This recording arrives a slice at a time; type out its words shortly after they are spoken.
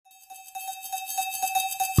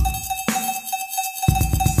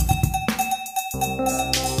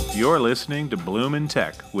You're listening to Bloom in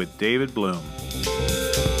Tech with David Bloom.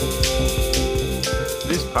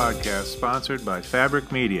 This podcast is sponsored by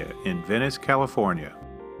Fabric Media in Venice, California.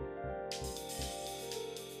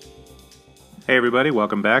 Hey everybody,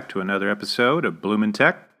 welcome back to another episode of Bloom in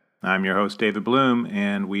Tech. I'm your host, David Bloom,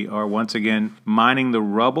 and we are once again mining the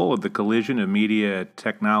rubble of the collision of media,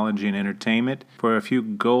 technology, and entertainment for a few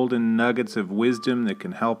golden nuggets of wisdom that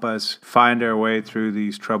can help us find our way through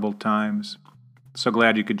these troubled times. So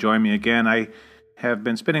glad you could join me again. I have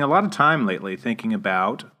been spending a lot of time lately thinking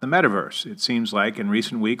about the metaverse. It seems like in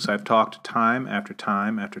recent weeks I've talked time after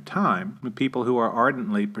time after time with people who are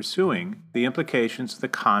ardently pursuing the implications of the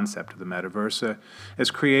concept of the metaverse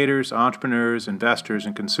as creators, entrepreneurs, investors,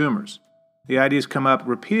 and consumers. The ideas come up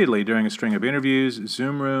repeatedly during a string of interviews,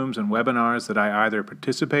 Zoom rooms, and webinars that I either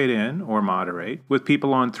participate in or moderate with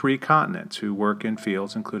people on 3 continents who work in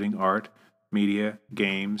fields including art, media,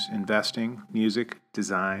 games, investing, music,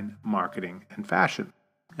 design, marketing, and fashion.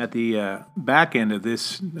 At the back end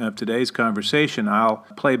of today's conversation, I'll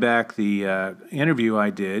play back the interview I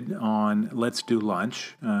did on Let's Do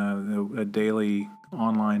Lunch, a daily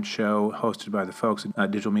online show hosted by the folks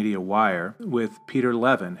at Digital Media Wire, with Peter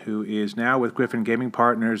Levin, who is now with Griffin Gaming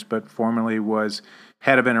Partners, but formerly was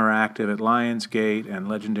head of Interactive at Lionsgate and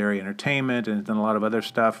Legendary Entertainment, and has done a lot of other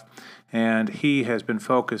stuff. And he has been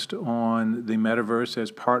focused on the metaverse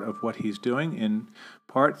as part of what he's doing, in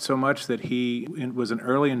part so much that he was an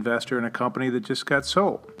early investor in a company that just got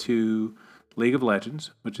sold to League of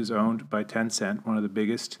Legends, which is owned by Tencent, one of the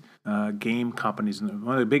biggest game companies,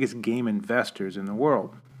 one of the biggest game investors in the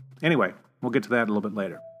world. Anyway, we'll get to that a little bit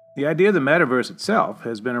later. The idea of the metaverse itself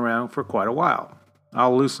has been around for quite a while.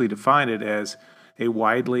 I'll loosely define it as a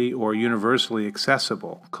widely or universally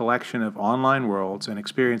accessible collection of online worlds and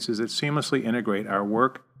experiences that seamlessly integrate our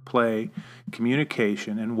work, play,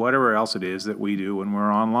 communication, and whatever else it is that we do when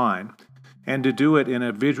we're online, and to do it in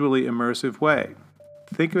a visually immersive way.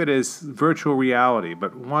 Think of it as virtual reality,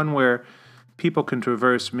 but one where people can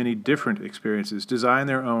traverse many different experiences, design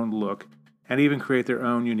their own look, and even create their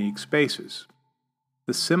own unique spaces.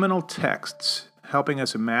 The seminal texts helping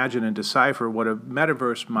us imagine and decipher what a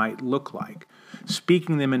metaverse might look like,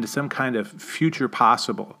 speaking them into some kind of future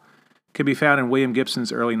possible, can be found in William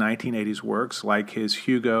Gibson's early 1980s works, like his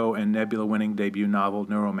Hugo and Nebula-winning debut novel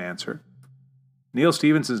Neuromancer, Neal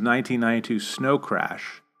Stephenson's 1992 Snow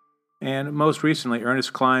Crash, and most recently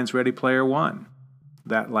Ernest Cline's Ready Player One.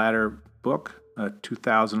 That latter book, a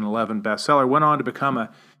 2011 bestseller, went on to become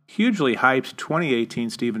a hugely hyped 2018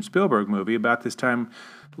 Steven Spielberg movie. About this time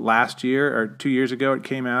last year or 2 years ago, it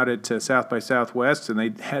came out at South by Southwest, and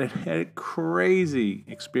they had a crazy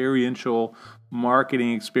experiential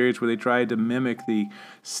marketing experience where they tried to mimic the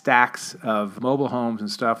stacks of mobile homes and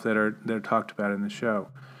stuff that are talked about in the show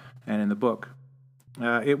and in the book.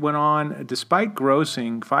 It went on, despite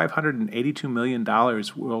grossing $582 million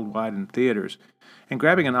worldwide in theaters and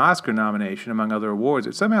grabbing an Oscar nomination, among other awards,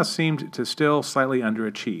 it somehow seemed to still slightly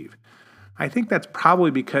underachieve. I think that's probably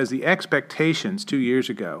because the expectations 2 years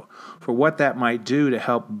ago for what that might do to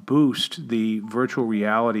help boost the virtual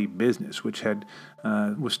reality business, which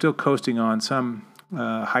was still coasting on some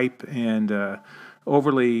hype and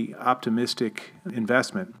overly optimistic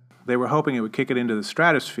investment. They were hoping it would kick it into the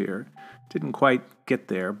stratosphere. Didn't quite get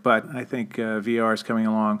there, but I think VR is coming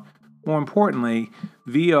along. More importantly,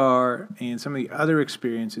 VR and some of the other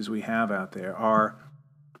experiences we have out there are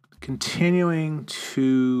continuing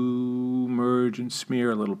to merge and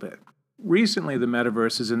smear a little bit. Recently, the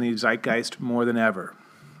metaverse is in the zeitgeist more than ever,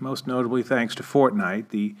 most notably thanks to Fortnite,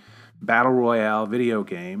 the battle royale video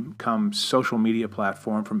game come social media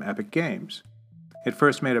platform from Epic Games. It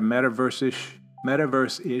first made a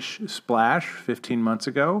metaverse-ish splash 15 months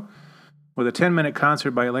ago with a 10-minute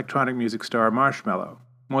concert by electronic music star Marshmello.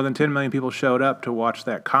 More than 10 million people showed up to watch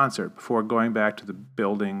that concert before going back to the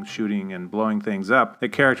building, shooting, and blowing things up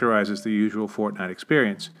that characterizes the usual Fortnite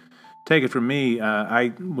experience. Take it from me,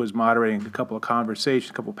 I was moderating a couple of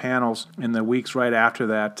conversations, a couple of panels in the weeks right after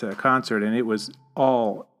that concert, and it was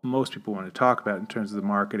all most people want to talk about in terms of the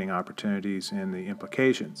marketing opportunities and the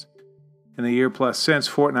implications. In the year plus since,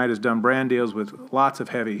 Fortnite has done brand deals with lots of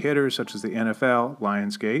heavy hitters such as the NFL,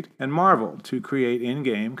 Lionsgate, and Marvel to create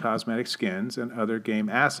in-game cosmetic skins and other game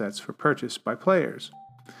assets for purchase by players.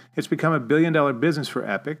 It's become a billion-dollar business for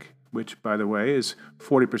Epic, which, by the way, is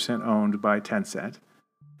 40% owned by Tencent,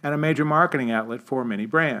 and a major marketing outlet for many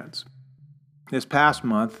brands. This past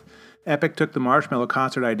month, Epic took the Marshmello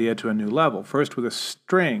concert idea to a new level, first with a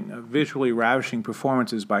string of visually ravishing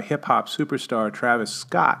performances by hip-hop superstar Travis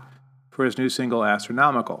Scott for his new single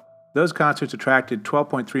Astronomical. Those concerts attracted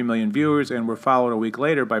 12.3 million viewers and were followed a week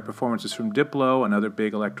later by performances from Diplo, another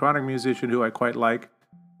big electronic musician who I quite like.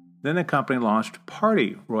 Then the company launched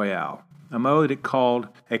Party Royale, a mode it called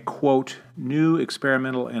a, quote, new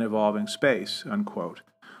experimental and evolving space, unquote,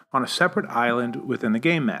 on a separate island within the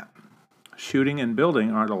game map. Shooting and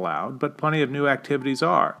building aren't allowed, but plenty of new activities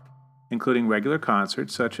are, including regular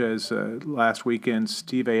concerts such as last weekend's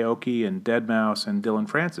Steve Aoki and Deadmau5 and Dylan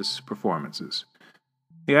Francis performances.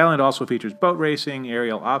 The island also features boat racing,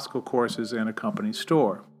 aerial obstacle courses, and a company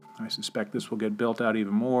store. I suspect this will get built out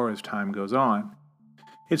even more as time goes on.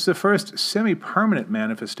 It's the first semi-permanent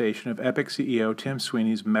manifestation of Epic CEO Tim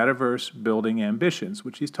Sweeney's metaverse building ambitions,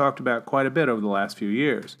 which he's talked about quite a bit over the last few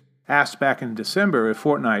years. Asked back in December if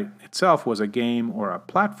Fortnite itself was a game or a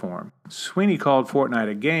platform, Sweeney called Fortnite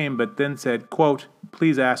a game, but then said, quote,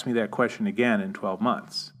 please ask me that question again in 12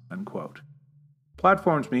 months, unquote.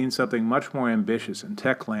 Platforms mean something much more ambitious in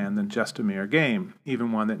tech land than just a mere game,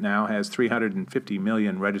 even one that now has 350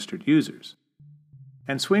 million registered users.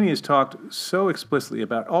 And Sweeney has talked so explicitly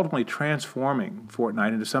about ultimately transforming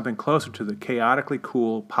Fortnite into something closer to the chaotically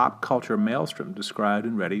cool pop culture maelstrom described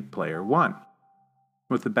in Ready Player One.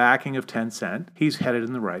 With the backing of Tencent, he's headed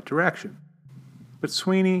in the right direction. But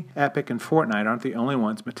Sweeney, Epic, and Fortnite aren't the only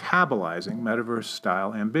ones metabolizing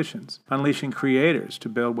metaverse-style ambitions, unleashing creators to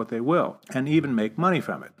build what they will, and even make money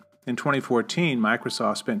from it. In 2014,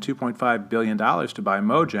 Microsoft spent $2.5 billion to buy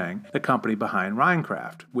Mojang, the company behind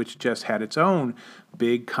Minecraft, which just had its own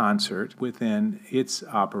big concert within its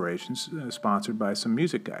operations, sponsored by some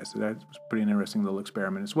music guys. So that was pretty interesting little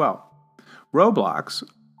experiment as well. Roblox,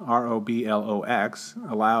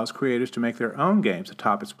 Roblox, allows creators to make their own games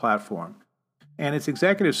atop its platform. And its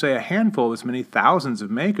executives say a handful of as many thousands of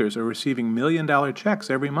makers are receiving million-dollar checks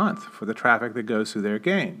every month for the traffic that goes through their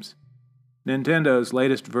games. Nintendo's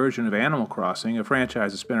latest version of Animal Crossing, a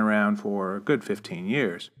franchise that's been around for a good 15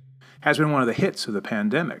 years, has been one of the hits of the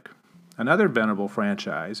pandemic. Another venerable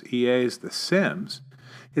franchise, EA's The Sims,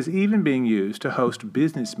 is even being used to host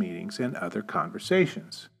business meetings and other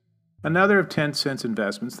conversations. Another of Tencent's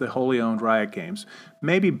investments, the wholly owned Riot Games,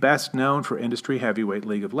 may be best known for industry heavyweight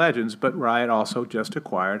League of Legends, but Riot also just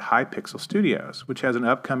acquired Hypixel Studios, which has an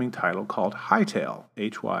upcoming title called Hytale,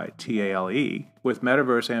 Hytale, with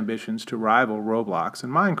metaverse ambitions to rival Roblox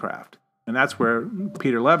and Minecraft. And that's where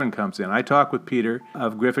Peter Levin comes in. I talked with Peter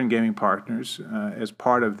of Griffin Gaming Partners as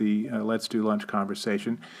part of the Let's Do Lunch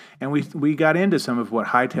conversation, and we got into some of what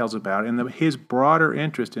Hytale's about and his broader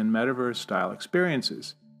interest in metaverse-style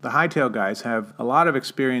experiences. The Hytale guys have a lot of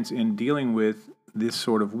experience in dealing with this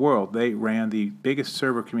sort of world. They ran the biggest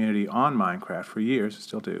server community on Minecraft for years,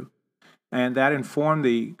 still do, and that informed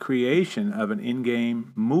the creation of an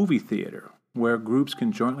in-game movie theater where groups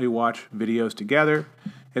can jointly watch videos together,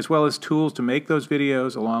 as well as tools to make those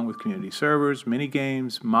videos along with community servers,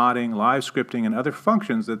 mini-games, modding, live scripting, and other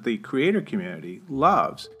functions that the creator community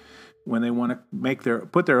loves when they want to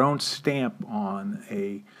put their own stamp on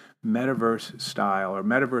a metaverse style or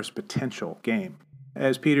metaverse potential game.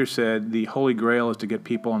 As Peter said, the holy grail is to get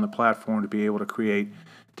people on the platform to be able to create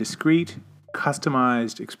discrete,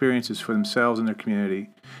 customized experiences for themselves and their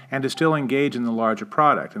community, and to still engage in the larger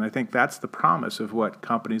product. And I think that's the promise of what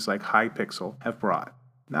companies like Hypixel have brought.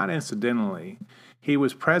 Not incidentally, he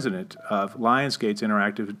was president of Lionsgate's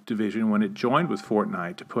interactive division when it joined with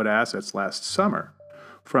Fortnite to put assets last summer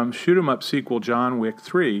from shoot-'em-up sequel John Wick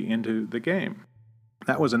 3 into the game.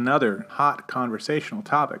 That was another hot conversational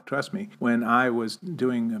topic, trust me. When I was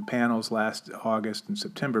doing panels last August and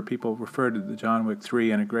September, people referred to the John Wick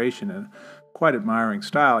 3 integration in quite admiring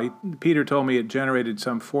style. Peter told me it generated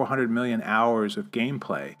some 400 million hours of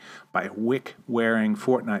gameplay by Wick-wearing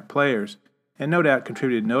Fortnite players, and no doubt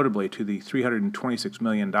contributed notably to the $326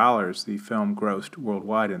 million the film grossed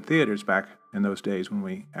worldwide in theaters back in those days when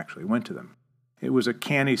we actually went to them. It was a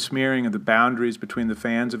canny smearing of the boundaries between the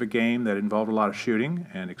fans of a game that involved a lot of shooting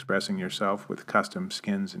and expressing yourself with custom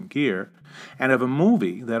skins and gear, and of a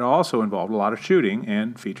movie that also involved a lot of shooting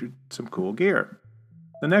and featured some cool gear.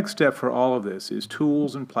 The next step for all of this is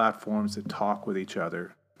tools and platforms that talk with each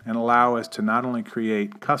other and allow us to not only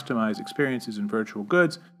create customized experiences in virtual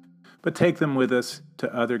goods, but take them with us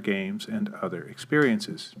to other games and other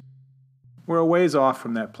experiences. We're a ways off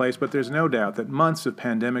from that place, but there's no doubt that months of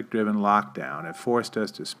pandemic-driven lockdown have forced us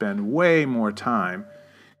to spend way more time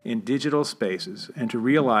in digital spaces and to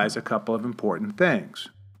realize a couple of important things.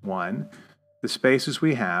 One, the spaces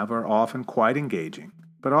we have are often quite engaging,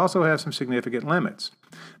 but also have some significant limits.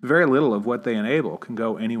 Very little of what they enable can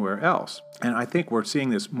go anywhere else. And I think we're seeing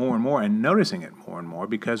this more and more and noticing it more and more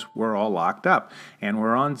because we're all locked up and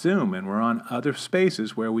we're on Zoom and we're on other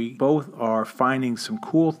spaces where we both are finding some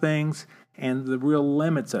cool things and the real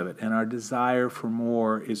limits of it. And our desire for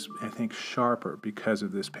more is, I think, sharper because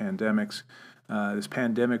of this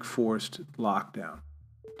pandemic-forced lockdown.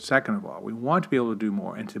 Second of all, we want to be able to do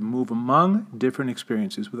more and to move among different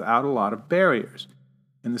experiences without a lot of barriers.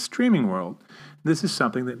 In the streaming world, this is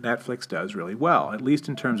something that Netflix does really well, at least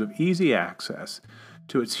in terms of easy access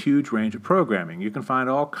to its huge range of programming. You can find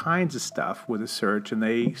all kinds of stuff with a search, and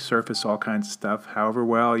they surface all kinds of stuff. However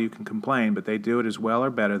well you can complain, but they do it as well or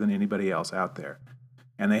better than anybody else out there.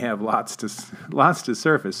 And they have lots to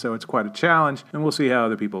surface, so it's quite a challenge, and we'll see how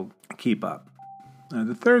other people keep up.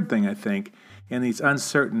 The third thing, I think, in these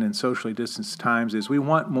uncertain and socially distanced times is we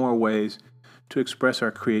want more ways to express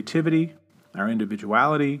our creativity, our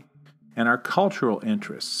individuality, and our cultural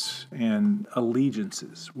interests and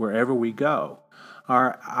allegiances wherever we go.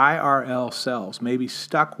 Our IRL selves may be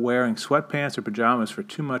stuck wearing sweatpants or pajamas for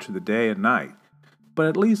too much of the day and night, but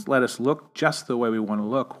at least let us look just the way we want to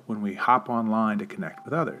look when we hop online to connect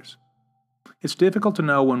with others. It's difficult to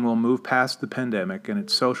know when we'll move past the pandemic and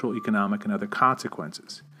its social, economic, and other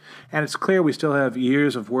consequences. And it's clear we still have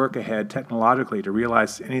years of work ahead technologically to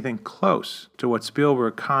realize anything close to what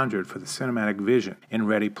Spielberg conjured for the cinematic vision in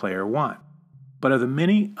Ready Player One. But of the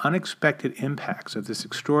many unexpected impacts of this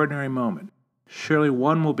extraordinary moment, surely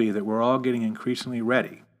one will be that we're all getting increasingly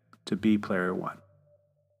ready to be Player One.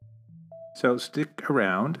 So stick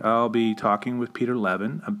around. I'll be talking with Peter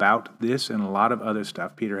Levin about this and a lot of other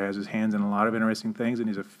stuff. Peter has his hands in a lot of interesting things, and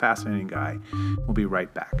he's a fascinating guy. We'll be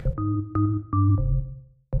right back.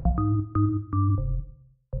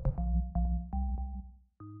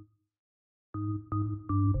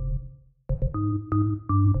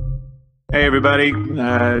 Hey, everybody.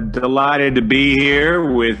 Delighted to be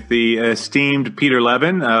here with the esteemed Peter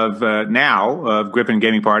Levin of Griffin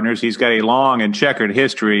Gaming Partners. He's got a long and checkered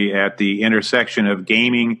history at the intersection of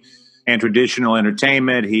gaming and traditional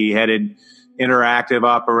entertainment. He headed interactive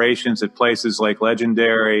operations at places like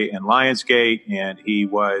Legendary and Lionsgate, and he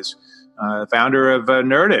was founder of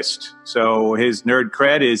Nerdist. So his nerd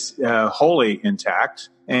cred is wholly intact.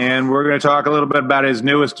 And we're going to talk a little bit about his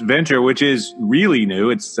newest venture, which is really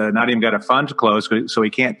new. It's not even got a fund close, so he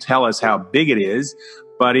can't tell us how big it is.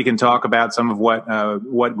 But he can talk about some of what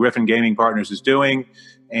Griffin Gaming Partners is doing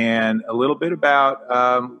and a little bit about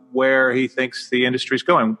where he thinks the industry is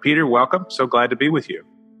going. Peter, welcome. So glad to be with you.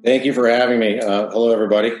 Thank you for having me. Hello,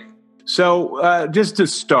 everybody. So just to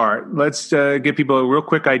start, let's give people a real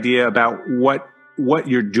quick idea about what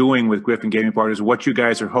you're doing with Griffin Gaming Partners, what you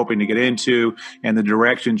guys are hoping to get into, and the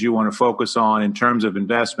directions you want to focus on in terms of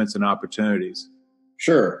investments and opportunities.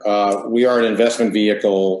 Sure. We are an investment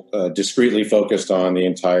vehicle discreetly focused on the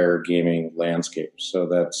entire gaming landscape. So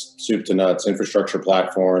that's soup to nuts, infrastructure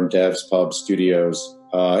platform, devs, pubs, studios.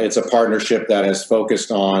 It's a partnership that has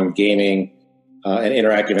focused on gaming and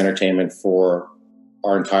interactive entertainment for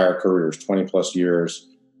our entire careers, 20 plus years.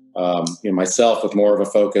 Myself with more of a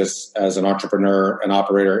focus as an entrepreneur, an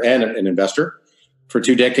operator, and an investor for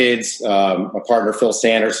 2 decades. My partner, Phil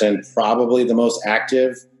Sanderson, probably the most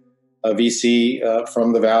active VC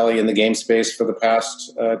from the Valley in the game space for the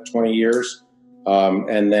past 20 years.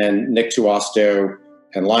 And then Nick Tuosto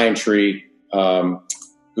and Liontree,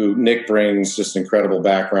 who Nick brings just incredible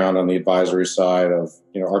background on the advisory side of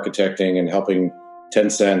architecting and helping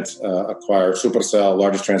Tencent acquire Supercell,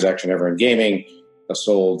 largest transaction ever in gaming.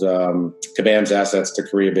 Sold Kabam's assets to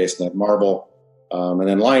Korea-based Netmarble. And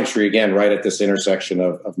then Liontree, again, right at this intersection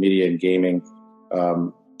of media and gaming.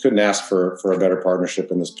 Couldn't ask for a better partnership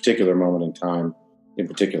in this particular moment in time in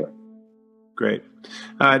particular. Great.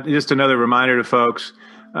 Just another reminder to folks.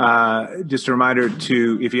 Just a reminder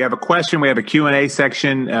to, if you have a question, we have a Q&A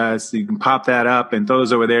section, so you can pop that up and throw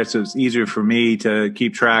those over there so it's easier for me to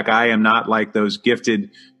keep track. I am not like those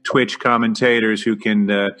gifted Twitch commentators who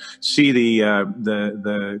can see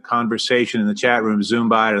the conversation in the chat room zoom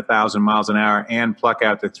by at 1,000 miles an hour and pluck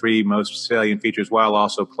out the 3 most salient features while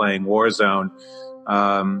also playing Warzone,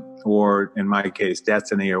 or in my case,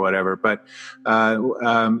 Destiny or whatever. But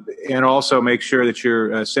and also make sure that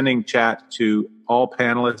you're sending chat to all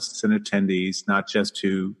panelists and attendees, not just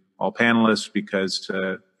to all panelists, because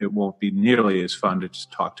it won't be nearly as fun to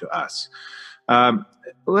just talk to us.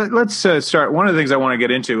 Let's start. One of the things I want to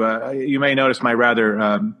get into, you may notice my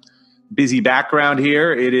rather busy background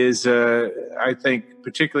here. It is, I think,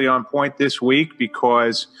 particularly on point this week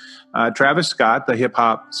because Travis Scott, the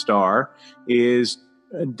hip-hop star, is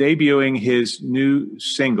debuting his new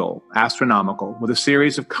single, Astronomical, with a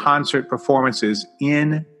series of concert performances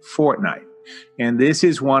in Fortnite. And this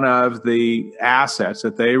is one of the assets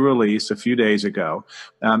that they released a few days ago.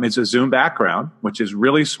 It's a Zoom background, which is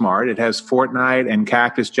really smart. It has Fortnite and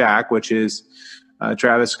Cactus Jack, which is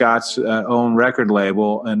Travis Scott's own record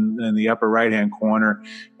label, in the upper right-hand corner,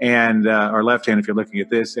 and or left-hand if you're looking at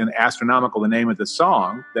this, and Astronomical, the name of the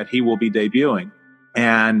song that he will be debuting.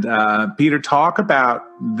 And Peter, talk about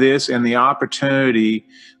this and the opportunity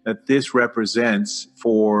that this represents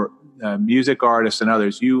for music artists and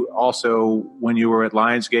others. You also, when you were at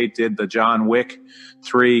Lionsgate, did the John Wick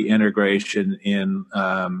 3 integration in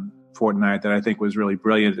Fortnite that I think was really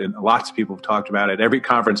brilliant, and lots of people have talked about it at every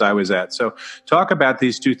conference I was at. So talk about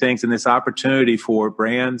these two things and this opportunity for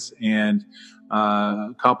brands and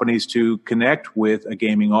companies to connect with a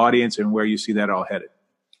gaming audience and where you see that all headed.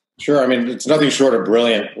 Sure. I mean, it's nothing short of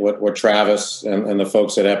brilliant what Travis and the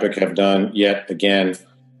folks at Epic have done yet again,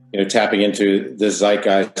 tapping into this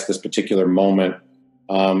zeitgeist, this particular moment.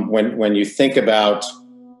 When you think about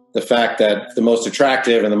the fact that the most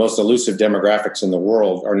attractive and the most elusive demographics in the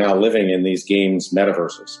world are now living in these games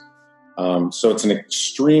metaverses. So it's an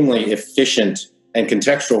extremely efficient and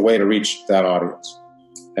contextual way to reach that audience.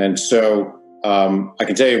 And so I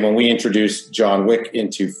can tell you, when we introduced John Wick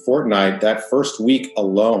into Fortnite, that first week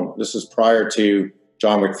alone, this is prior to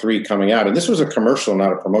John Wick 3 coming out, and this was a commercial,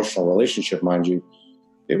 not a promotional relationship, mind you,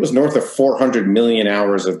 it was north of 400 million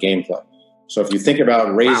hours of gameplay. So if you think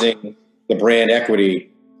about raising the brand equity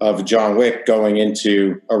of John Wick going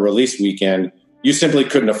into a release weekend, you simply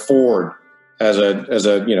couldn't afford as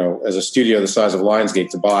a studio the size of Lionsgate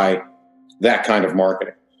to buy that kind of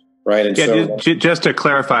marketing. Right. And so, just to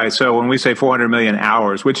clarify, so when we say 400 million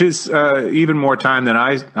hours, which is even more time than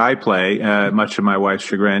I play, much to my wife's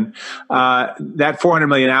chagrin, that 400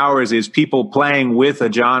 million hours is people playing with a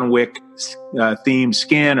John Wick themed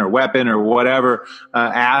skin or weapon or whatever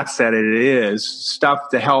asset it is, stuff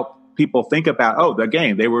to help people think about, the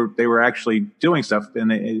game. They were actually doing stuff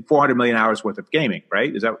in 400 million hours worth of gaming,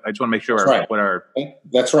 right? Is that? I just want to make sure. That's right.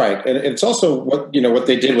 That's right. And it's also what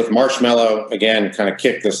they did with Marshmallow, again, kind of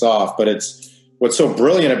kicked this off. But what's so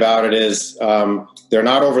brilliant about it is they're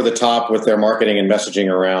not over the top with their marketing and messaging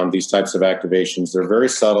around these types of activations. They're very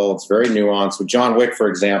subtle. It's very nuanced. With John Wick, for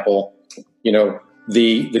example,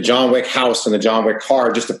 the John Wick house and the John Wick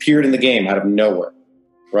car just appeared in the game out of nowhere.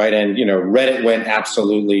 Right. And, Reddit went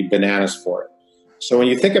absolutely bananas for it. So when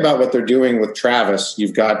you think about what they're doing with Travis,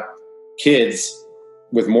 you've got kids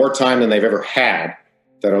with more time than they've ever had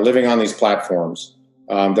that are living on these platforms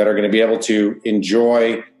that are going to be able to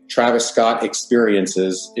enjoy Travis Scott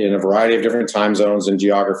experiences in a variety of different time zones and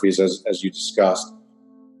geographies, as you discussed.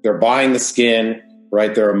 They're buying the skin,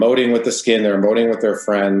 right? They're emoting with the skin. They're emoting with their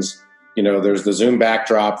friends. There's the Zoom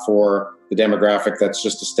backdrop for the demographic that's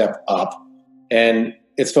just a step up. And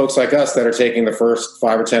it's folks like us that are taking the first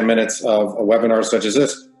 5 or 10 minutes of a webinar such as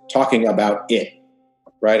this, talking about it,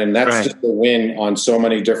 right? And that's just a win on so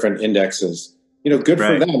many different indexes. Good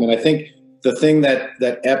for them. And I think the thing that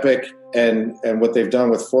Epic and what they've done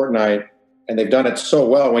with Fortnite, and they've done it so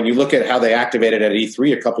well, when you look at how they activated at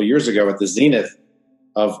E3 a couple of years ago at the zenith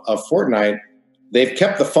of Fortnite, they've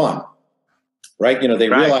kept the fun, right? They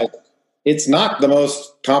realized it's not the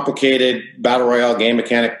most complicated battle royale game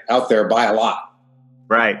mechanic out there by a lot.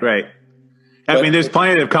 Right. I mean, there's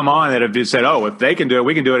plenty that have come on that have just said, if they can do it,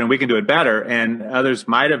 we can do it, and we can do it better. And others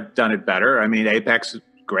might have done it better. I mean, Apex is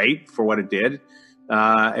great for what it did.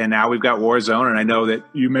 And now we've got Warzone, and I know that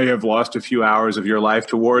you may have lost a few hours of your life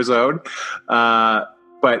to Warzone.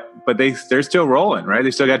 But they're still rolling, right?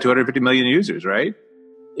 They still got 250 million users, right?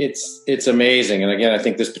 It's amazing. And again, I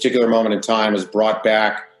think this particular moment in time has brought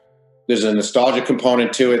back, there's a nostalgia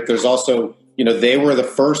component to it. There's also, they were the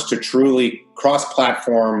first to truly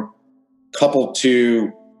cross-platform coupled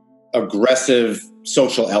to aggressive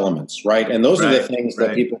social elements, right? And those are the things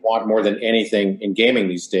that people want more than anything in gaming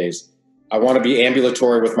these days. I want to be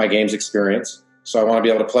ambulatory with my games experience. So I want to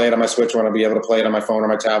be able to play it on my Switch. I want to be able to play it on my phone or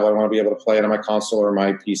my tablet. I want to be able to play it on my console or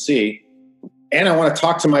my PC. And I want to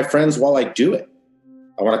talk to my friends while I do it.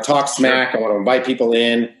 I want to talk smack. I want to invite people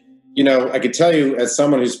in. I could tell you, as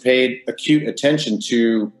someone who's paid acute attention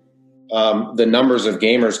to the numbers of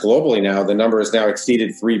gamers globally now, the number has now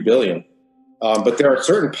exceeded 3 billion. But there are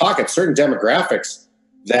certain pockets, certain demographics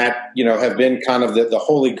that, have been kind of the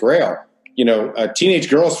holy grail. Teenage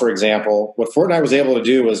girls, for example, what Fortnite was able to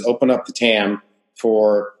do was open up the TAM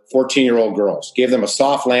for 14-year-old girls, gave them a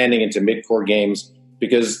soft landing into mid-core games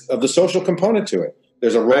because of the social component to it.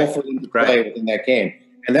 There's a role for them to play within that game.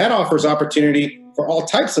 And that offers opportunity for all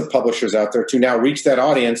types of publishers out there to now reach that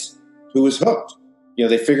audience who is hooked.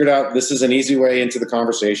 they figured out this is an easy way into the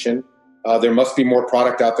conversation. There must be more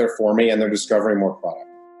product out there for me, and they're discovering more product.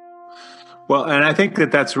 Well, and I think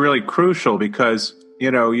that that's really crucial because,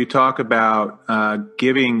 you talk about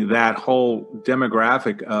giving that whole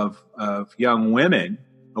demographic of young women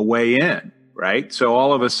a way in, right? So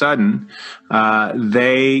all of a sudden,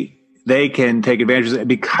 they can take advantage of it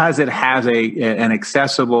because it has an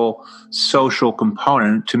accessible social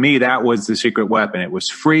component. To me, that was the secret weapon. It was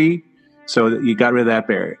free, so that you got rid of that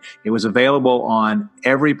barrier. It was available on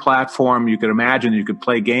every platform you could imagine you could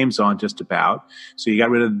play games on, just about. So you got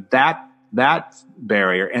rid of that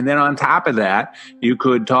barrier. And then on top of that, you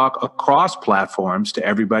could talk across platforms to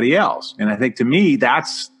everybody else. And I think, to me,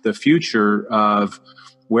 that's the future of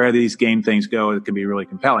where these game things go. It can be really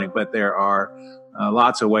compelling, but there are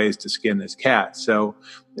lots of ways to skin this cat. So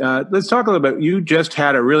let's talk a little bit. You just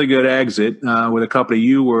had a really good exit with a company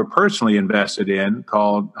you were personally invested in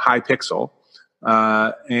called Hypixel.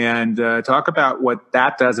 And talk about what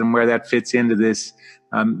that does and where that fits into this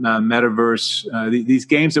metaverse, these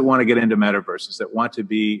games that want to get into metaverses, that want to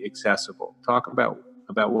be accessible. Talk about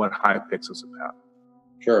what Hypixel's about.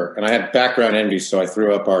 Sure. And I had background envy, so I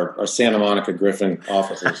threw up our Santa Monica Griffin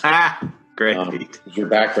offices. Great. Your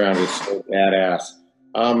background is so badass.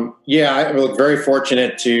 I look very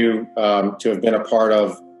fortunate to have been a part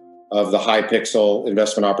of the Hypixel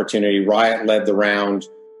investment opportunity. Riot led the round.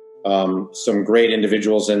 Some great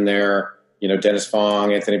individuals in there, Dennis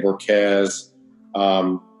Fong, Anthony Borquez.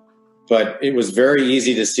 But it was very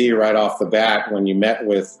easy to see right off the bat when you met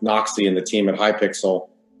with Noxie and the team at Hypixel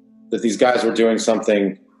that these guys were doing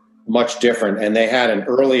something much different, and they had an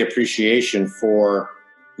early appreciation for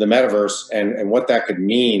the metaverse and what that could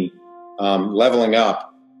mean, leveling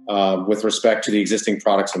up with respect to the existing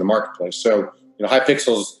products in the marketplace. So,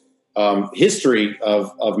 Hypixel's history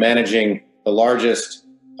of managing the largest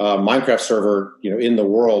Minecraft server, in the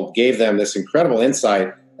world gave them this incredible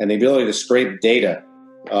insight and the ability to scrape data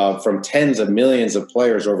from tens of millions of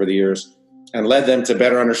players over the years, and led them to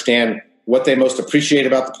better understand what they most appreciate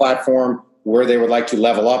about the platform, where they would like to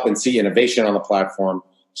level up and see innovation on the platform.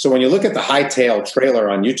 So when you look at the Hytale trailer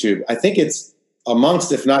on YouTube, I think it's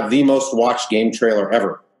amongst, if not the most watched game trailer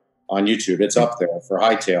ever on YouTube. It's up there for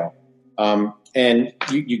Hytale. And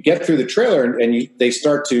you get through the trailer and they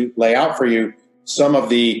start to lay out for you some of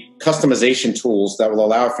the customization tools that will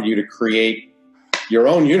allow for you to create your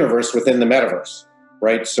own universe within the metaverse,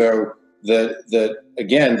 right? So the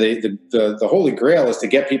holy grail is to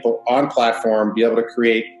get people on platform, be able to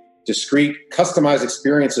create discrete, customized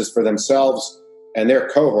experiences for themselves and their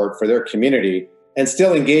cohort, for their community, and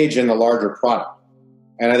still engage in the larger product.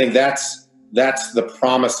 And I think that's the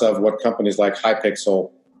promise of what companies like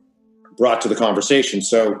Hypixel brought to the conversation.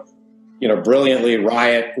 So, brilliantly,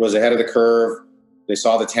 Riot was ahead of the curve. They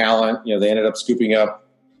saw the talent. They ended up scooping up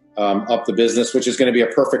the business, which is going to be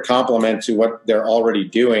a perfect complement to what they're already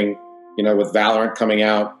doing, with Valorant coming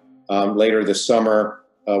out later this summer,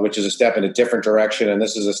 which is a step in a different direction. And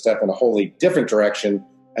this is a step in a wholly different direction.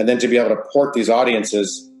 And then to be able to port these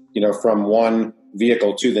audiences, from one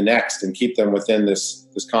vehicle to the next and keep them within this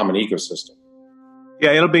common ecosystem.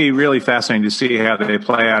 Yeah, it'll be really fascinating to see how they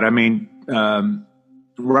play out. I mean,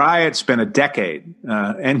 Riot spent a decade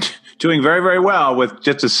and doing very, very well with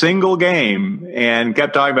just a single game, and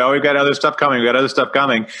kept talking about, we've got other stuff coming.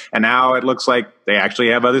 And now it looks like they actually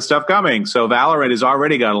have other stuff coming. So Valorant has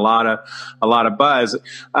already got a lot of buzz.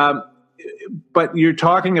 But you're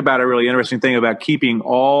talking about a really interesting thing about keeping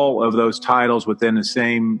all of those titles within the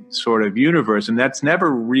same sort of universe. And that's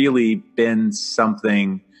never really been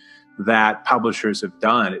something that publishers have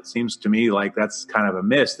done. It seems to me like that's kind of a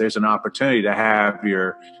miss. There's an opportunity to have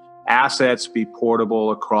your assets be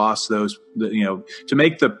portable across those, to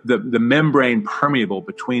make the membrane permeable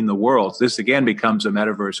between the worlds. This again becomes a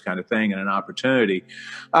metaverse kind of thing and an opportunity.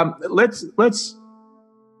 Let's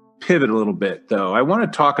pivot a little bit, though. I want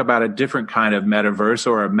to talk about a different kind of metaverse,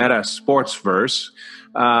 or a meta sports verse.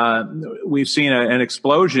 We've seen an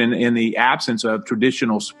explosion in the absence of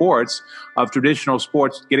traditional sports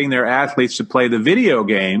getting their athletes to play the video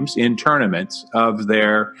games in tournaments of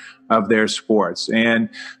their sports. And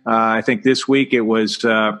I think this week it was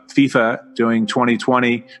FIFA doing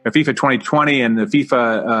 2020, or FIFA 2020, and the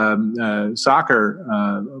FIFA soccer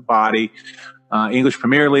body, English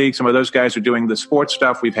Premier League. Some of those guys are doing the sports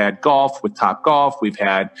stuff. We've had golf with Top Golf. We've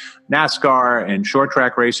had NASCAR and short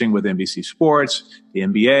track racing with NBC Sports. The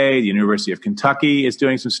NBA, the University of Kentucky is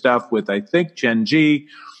doing some stuff with, I think, Gen G.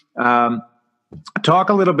 Talk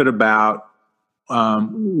a little bit about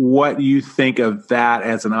what you think of that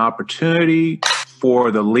as an opportunity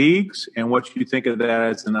for the leagues, and what you think of that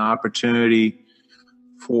as an opportunity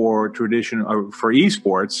for traditional or for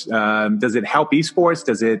esports? Does it help esports?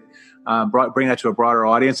 Does it bring that to a broader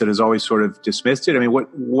audience that has always sort of dismissed it? I mean,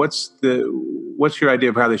 what's your idea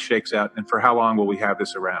of how this shakes out, and for how long will we have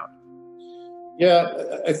this around? Yeah,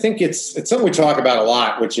 I think it's something we talk about a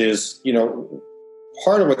lot, which is,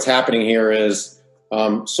 part of what's happening here is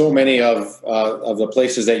so many of the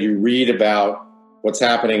places that you read about what's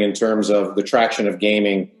happening in terms of the traction of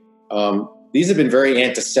gaming, these have been very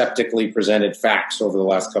antiseptically presented facts over the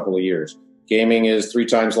last couple of years. Gaming is 3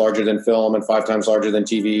 times larger than film and 5 times larger than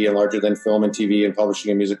TV and larger than film and TV and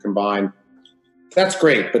publishing and music combined. That's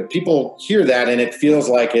great, but people hear that and it feels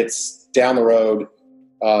like it's down the road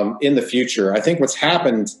in the future. I think what's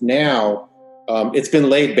happened now, it's been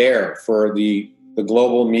laid bare for the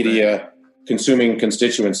global media consuming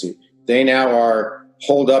constituency. They now are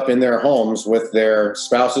holed up in their homes with their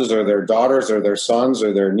spouses or their daughters or their sons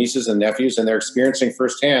or their nieces and nephews, and they're experiencing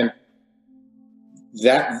firsthand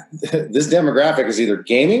that this demographic is either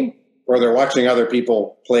gaming or they're watching other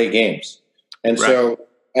people play games. And so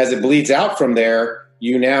as it bleeds out from there,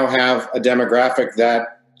 you now have a demographic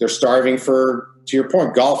that they're starving for, to your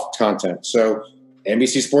point, golf content. So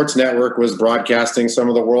NBC Sports Network was broadcasting some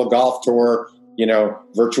of the World Golf Tour,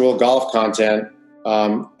 virtual golf content.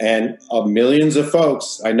 And millions of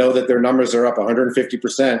folks, I know that their numbers are up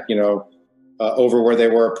 150%, over where they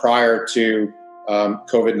were prior to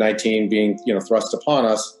COVID-19 being, thrust upon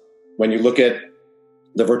us. When you look at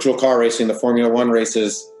the virtual car racing, the Formula One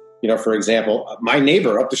races, for example, my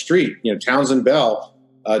neighbor up the street, Townsend Bell,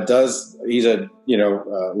 he's a,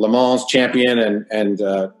 Le Mans champion and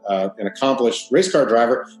an accomplished race car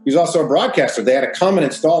driver. He's also a broadcaster. They had to come and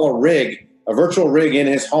install a virtual rig in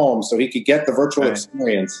his home so he could get the virtual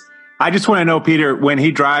experience. I just want to know, Peter, when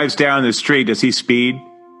he drives down the street, does he speed?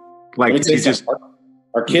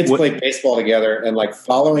 Our kids play baseball together, and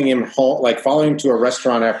following him home, following him to a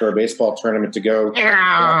restaurant after a baseball tournament to go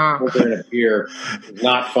order a beer is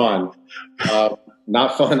not fun.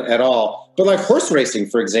 Not fun at all. But horse racing,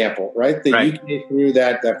 for example, right? The UK threw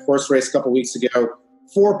that horse race a couple weeks ago.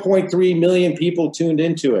 4.3 million people tuned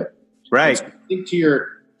into it. Right. So I think to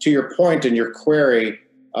your point and your query,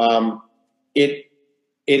 it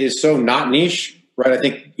is so not niche, right? I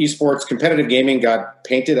think esports competitive gaming got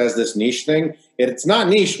painted as this niche thing. It's not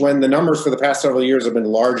niche when the numbers for the past several years have been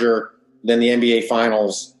larger than the NBA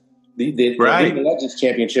Finals. The League of Legends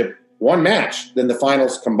Championship, one match than the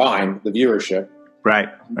finals combined, the viewership. Right.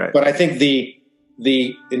 But I think the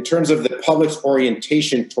in terms of the public's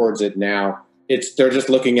orientation towards it now, they're just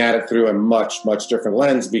looking at it through a much, much different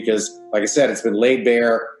lens because, like I said, it's been laid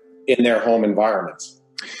bare in their home environments.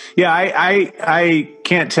 Yeah, I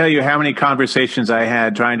can't tell you how many conversations I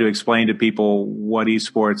had trying to explain to people what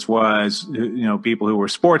esports was, people who were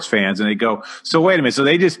sports fans, and they go, so wait a minute,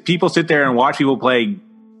 so people sit there and watch people play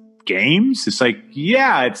games? It's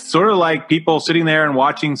it's sort of like people sitting there and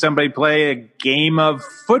watching somebody play a game of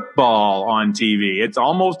football on TV. It's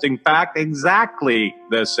almost, in fact, exactly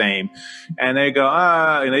the same. And they go,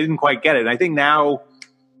 and they didn't quite get it. And I think now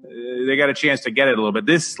they got a chance to get it a little bit.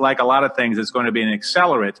 This, like a lot of things, is going to be an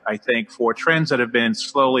accelerant, I think, for trends that have been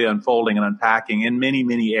slowly unfolding and unpacking in many,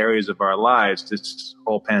 many areas of our lives, this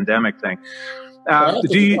whole pandemic thing. I want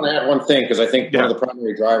to add one thing, because I think one of the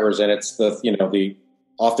primary drivers, and it's the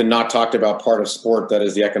often not talked about part of sport that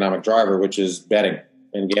is the economic driver, which is betting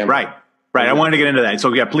and gambling. Right. I wanted to get into that.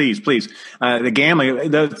 So please. The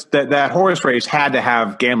gambling, that horse race had to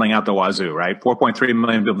have gambling out the wazoo, right? 4.3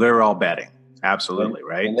 million people, they're all betting. Absolutely,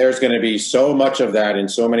 right. And there's going to be so much of that in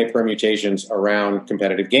so many permutations around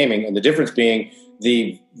competitive gaming. And the difference being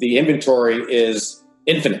the inventory is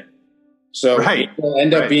infinite. So it will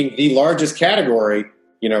end up being the largest category,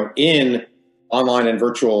 in online and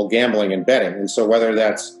virtual gambling and betting. And so whether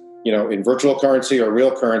that's, in virtual currency or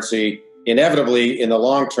real currency, inevitably in the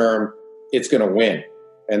long term, it's going to win.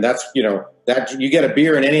 And that's, that you get a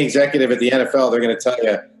beer in any executive at the NFL, they're going to tell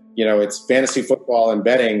you, it's fantasy football and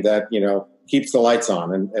betting that, keeps the lights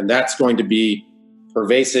on. And that's going to be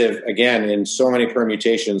pervasive, again, in so many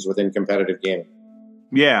permutations within competitive gaming.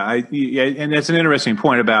 Yeah, and that's an interesting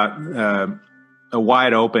point about a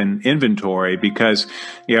wide open inventory, because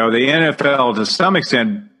the NFL to some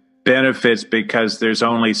extent benefits because there's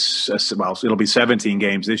only it'll be 17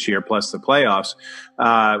 games this year plus the playoffs,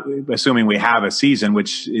 assuming we have a season,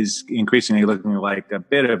 which is increasingly looking like a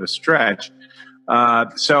bit of a stretch.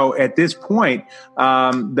 So at this point,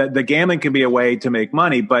 the gambling can be a way to make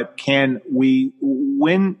money, but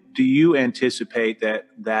when do you anticipate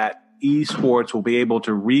that esports will be able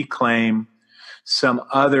to reclaim some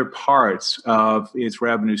other parts of its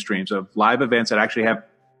revenue streams, of live events that actually have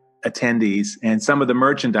attendees and some of the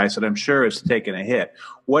merchandise that I'm sure has taken a hit.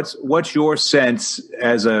 What's your sense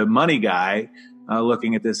as a money guy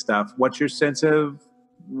looking at this stuff? What's your sense of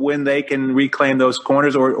when they can reclaim those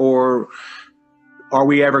corners, or are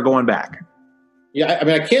we ever going back? Yeah, I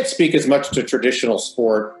mean, I can't speak as much to traditional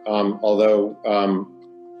sport, although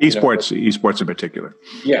esports in particular.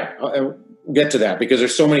 Yeah, we'll get to that because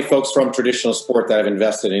there's so many folks from traditional sport that have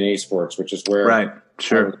invested in esports, which is where right.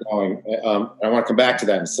 Sure. I was going. I want to come back to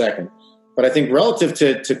that in a second. But I think relative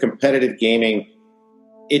to competitive gaming,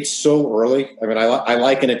 it's so early. I mean, I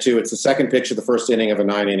liken it to it's the second pitch of the first inning of a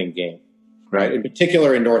 9-inning game, right? In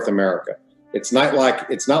particular in North America, it's not like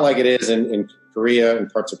it is in Korea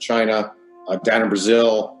and parts of China, down in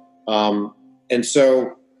Brazil, and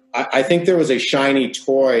so I think there was a shiny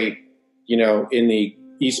toy, in the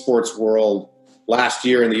esports world last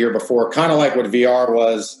year and the year before, kind of like what VR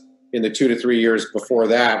was in the 2 to 3 years before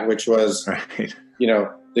that, which was, right.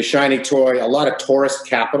 The shiny toy, a lot of tourist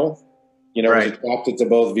capital, right. was attracted to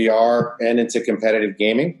both VR and into competitive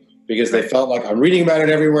gaming because they felt like I'm reading about it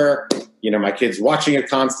everywhere. My kid's watching it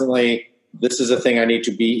constantly. This is a thing I need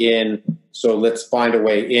to be in. So let's find a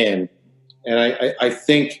way in. And I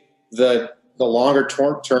think the longer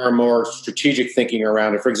term, more strategic thinking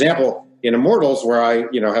around it. For example, in Immortals, where I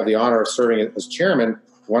have the honor of serving as chairman,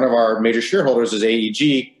 one of our major shareholders is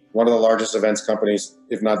AEG, one of the largest events companies,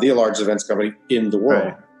 if not the largest events company in the world.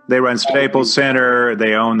 Right. They run Staples Center.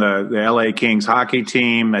 They own the LA Kings hockey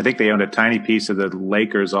team. I think they own a tiny piece of the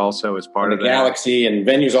Lakers also as part of the Galaxy and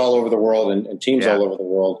venues all over the world and teams all over the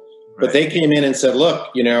world. Right. But they came in and said, look,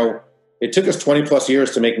 it took us 20 plus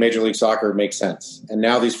years to make Major League Soccer make sense. And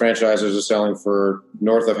now these franchises are selling for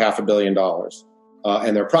north of $500 million.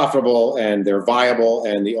 And they're profitable and they're viable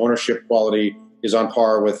and the ownership quality is on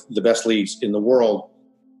par with the best leagues in the world.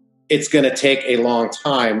 It's going to take a long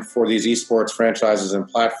time for these esports franchises and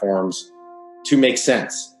platforms to make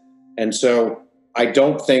sense. And so I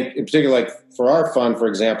don't think, in particular, like for our fund, for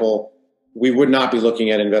example, we would not be looking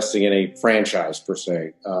at investing in a franchise per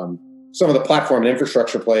se. Some of the platform and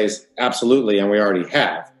infrastructure plays, absolutely, and we already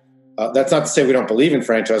have. That's not to say we don't believe in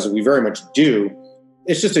franchises. We very much do.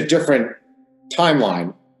 It's just a different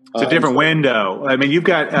timeline. It's a different window. I mean, you've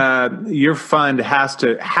got your fund has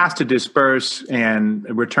to disperse and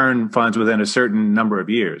return funds within a certain number of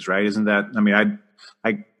years, right? Isn't that? I mean,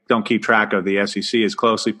 I don't keep track of the SEC as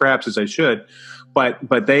closely, perhaps as I should,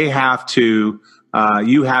 but they have to.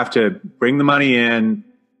 You have to bring the money in,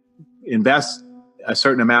 invest a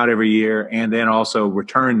certain amount every year, and then also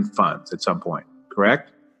return funds at some point.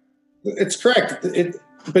 Correct? It's correct.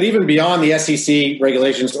 But even beyond the SEC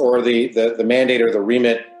regulations or the mandate or the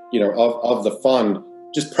remit, of the fund,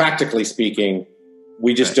 just practically speaking,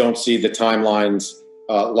 we just don't see the timelines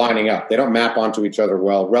lining up. They don't map onto each other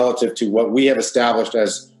well relative to what we have established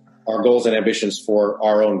as our goals and ambitions for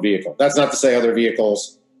our own vehicle. That's not to say other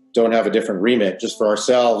vehicles don't have a different remit. Just for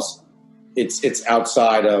ourselves, it's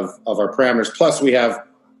outside of our parameters. Plus, we have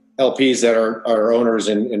LPs that are owners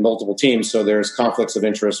in multiple teams, so there's conflicts of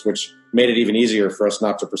interest, which made it even easier for us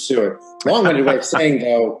not to pursue it. Long-winded way of saying,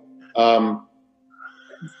 though,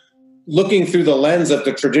 looking through the lens of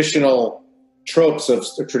the traditional tropes of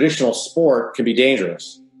the traditional sport can be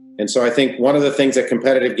dangerous. And so I think one of the things that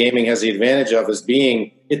competitive gaming has the advantage of is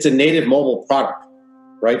it's a native mobile product,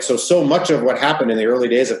 right? So much of what happened in the early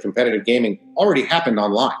days of competitive gaming already happened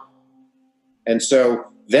online. And so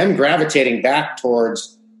them gravitating back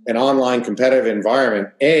towards an online competitive environment,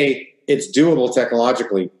 A, it's doable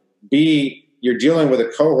technologically. B, you're dealing with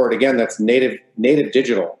a cohort, again, that's native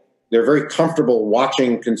digital. They're very comfortable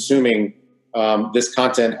watching, consuming this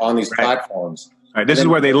content on these platforms. Right. This is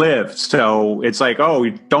where they live. So it's like, oh,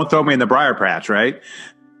 don't throw me in the briar patch, right?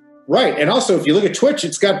 Right. And also, if you look at Twitch,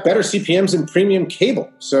 it's got better CPMs than premium cable.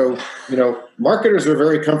 So, marketers are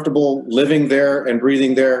very comfortable living there and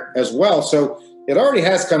breathing there as well. So it already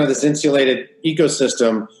has kind of this insulated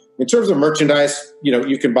ecosystem. In terms of merchandise,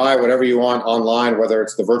 you can buy whatever you want online, whether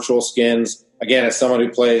it's the virtual skins. Again, as someone who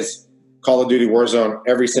plays Call of Duty Warzone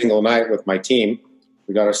every single night with my team,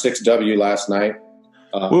 we got our 6W last night.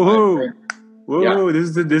 Woohoo! Woo! Yeah.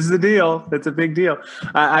 This is the deal. That's a big deal.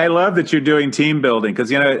 I love that you're doing team building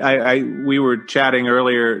because we were chatting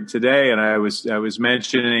earlier today, and I was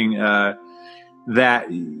mentioning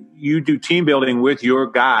that you do team building with your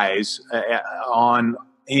guys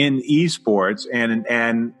in esports, and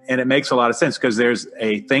it makes a lot of sense because there's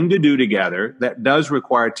a thing to do together that does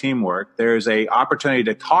require teamwork. There's a opportunity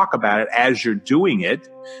to talk about it as you're doing it,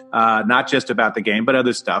 not just about the game, but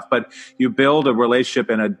other stuff. But you build a relationship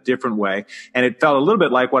in a different way. And it felt a little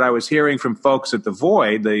bit like what I was hearing from folks at The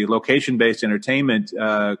Void, the location-based entertainment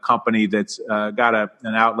company that's got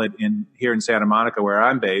an outlet here in Santa Monica, where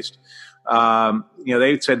I'm based.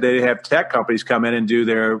 They said they have tech companies come in and do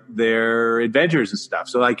their adventures and stuff.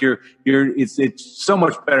 So like it's so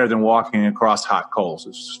much better than walking across hot coals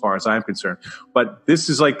as far as I'm concerned. But this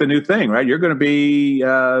is like the new thing, right? You're going to be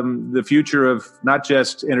the future of not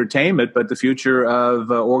just entertainment, but the future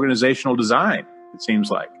of organizational design, it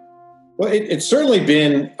seems like. Well, it's certainly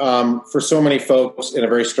been for so many folks in a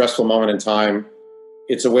very stressful moment in time.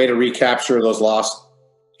 It's a way to recapture those lost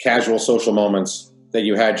casual social moments that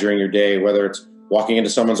you had during your day, whether it's walking into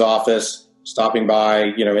someone's office, stopping by,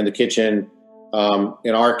 in the kitchen.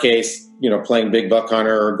 In our case, playing Big Buck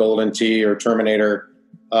Hunter or Golden Tee or Terminator.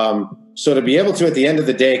 So to be able to, at the end of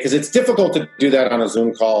the day, because it's difficult to do that on a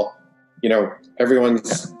Zoom call,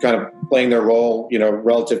 everyone's kind of playing their role,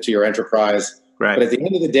 relative to your enterprise. Right. But at the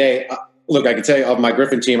end of the day, look, I can tell you of my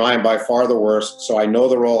Griffin team, I am by far the worst. So I know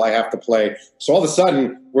the role I have to play. So all of a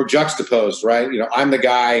sudden we're juxtaposed, right? I'm the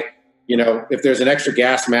guy. If there's an extra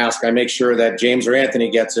gas mask, I make sure that James or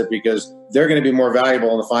Anthony gets it because they're going to be more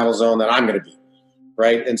valuable in the final zone than I'm going to be,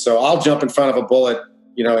 right? And so I'll jump in front of a bullet,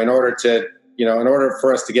 in order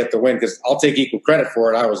for us to get the win, because I'll take equal credit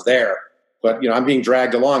for it. I was there, but I'm being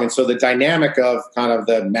dragged along, and so the dynamic of kind of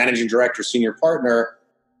the managing director, senior partner,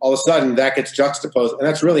 all of a sudden that gets juxtaposed, and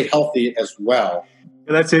that's really healthy as well.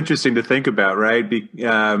 That's interesting to think about, right?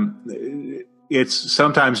 It's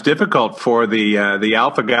sometimes difficult for the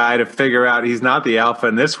alpha guy to figure out he's not the alpha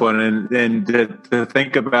in this one, and to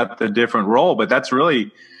think about the different role. But that's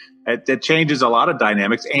really it changes a lot of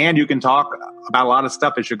dynamics, and you can talk about a lot of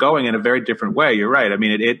stuff as you're going in a very different way. You're right. I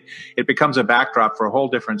mean, it becomes a backdrop for a whole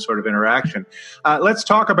different sort of interaction. Let's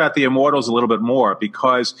talk about the Immortals a little bit more,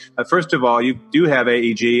 because first of all, you do have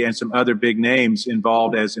AEG and some other big names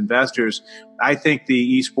involved as investors. I think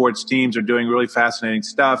the esports teams are doing really fascinating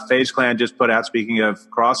stuff. FaZe Clan just put out, speaking of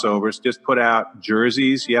crossovers, just put out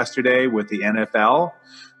jerseys yesterday with the NFL,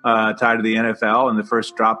 tied to the NFL, and the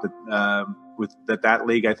first drop that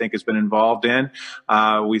league, I think, has been involved in.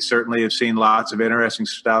 We certainly have seen lots of interesting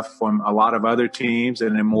stuff from a lot of other teams,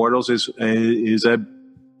 and Immortals is a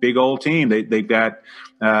big old team. They've got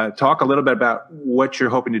talk a little bit about what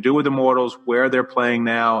you're hoping to do with Immortals, where they're playing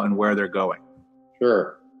now, and where they're going.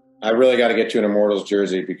 Sure. I really got to get you an Immortals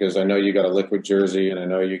jersey, because I know you got a Liquid jersey, and I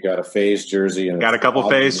know you got a FaZe jersey. And got a couple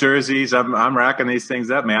FaZe jerseys. I'm racking these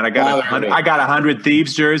things up, man. I got a 100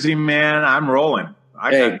 Thieves jersey, man. I'm rolling.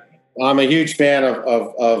 I'm a huge fan of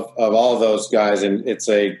all of those guys, and it's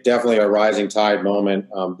definitely a rising tide moment.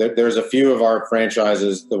 There's a few of our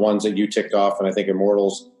franchises, the ones that you ticked off, and I think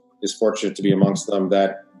Immortals is fortunate to be amongst them,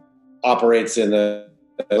 that operates in the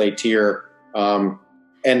LA tier,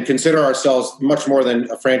 and consider ourselves much more than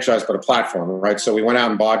a franchise, but a platform, right? So we went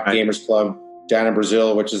out and bought Gamers Club down in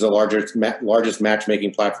Brazil, which is the largest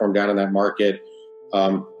matchmaking platform down in that market.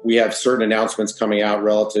 We have certain announcements coming out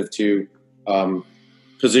relative to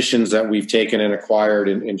positions that we've taken and acquired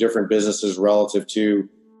in different businesses relative to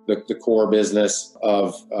the core business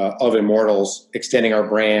of Immortals, extending our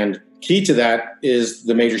brand. Key to that is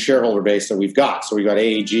the major shareholder base that we've got. So we've got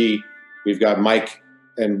AEG, we've got Mike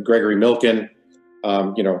and Gregory Milken.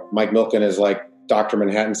 Mike Milken is like Dr.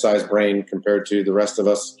 Manhattan-sized brain compared to the rest of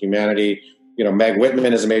us, humanity. Meg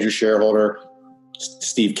Whitman is a major shareholder.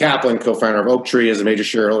 Steve Kaplan, co-founder of Oaktree, is a major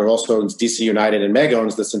shareholder. Also owns DC United, and Meg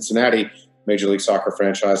owns the Cincinnati Major League Soccer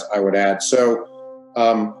franchise, I would add. So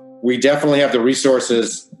we definitely have the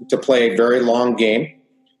resources to play a very long game.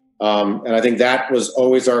 And I think that was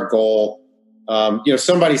always our goal.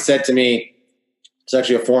 Somebody said to me, it's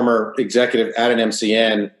actually a former executive at an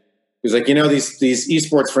MCN, he was like, these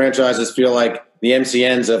esports franchises feel like the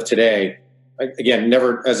MCNs of today. Again,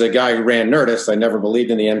 never, as a guy who ran Nerdist, I never believed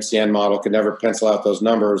in the MCN model, could never pencil out those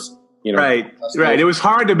numbers. Right. It was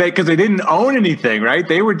hard to make because they didn't own anything, right?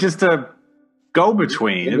 They were just a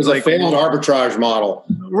go-between. It was like a failed arbitrage model.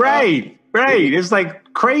 Right. It's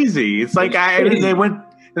like crazy. It's like they went,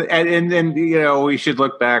 and we should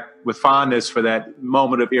look back with fondness for that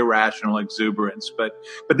moment of irrational exuberance. But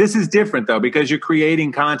this is different though, because you're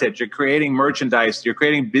creating content, you're creating merchandise, you're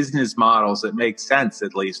creating business models that make sense.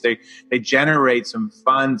 At least they generate some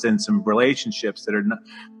funds and some relationships that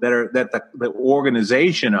the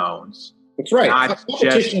organization owns. That's right. Not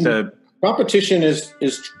competition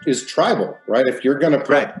is tribal, right? If you're going to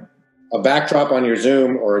put a backdrop on your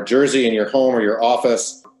Zoom or a jersey in your home or your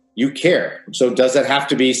office, you care. So does that have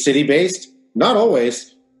to be city-based? Not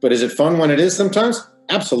always, but is it fun when it is sometimes?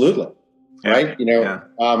 Absolutely. Yeah.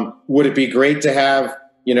 Right? Would it be great to have,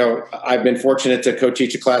 I've been fortunate to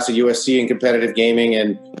co-teach a class at USC in competitive gaming,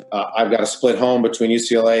 and I've got a split home between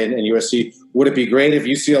UCLA and USC. Would it be great if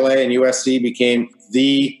UCLA and USC became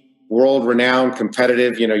the world-renowned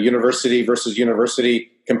competitive, university versus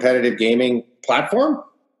university competitive gaming platform?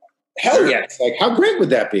 Hell yes. Like, how great would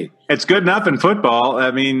that be? It's good enough in football.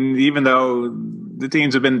 I mean, even though the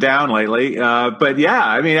teams have been down lately, but yeah,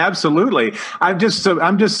 I mean, absolutely. I'm just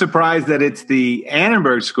surprised that it's the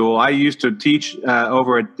Annenberg School. I used to teach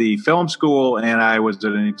over at the film school, and I was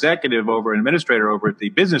an administrator over at the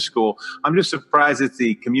business school. I'm just surprised it's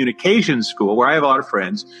the communications school, where I have a lot of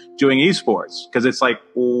friends, doing esports, because it's like,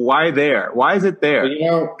 why there? Why is it there?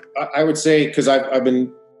 I would say, because I've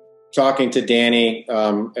been talking to Danny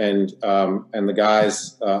and the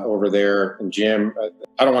guys over there, and Jim.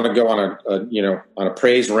 I don't want to go on a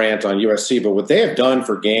praise rant on USC, but what they have done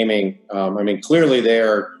for gaming, clearly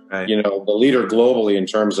they're the leader globally in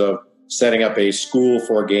terms of setting up a school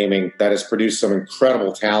for gaming that has produced some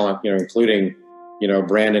incredible talent, including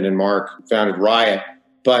Brandon and Mark founded Riot.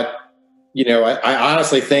 But I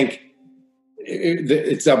honestly think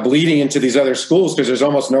it's bleeding into these other schools because there's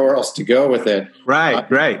almost nowhere else to go with it. Right.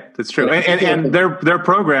 That's true. And their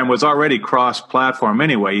program was already cross-platform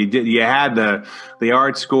anyway. You had the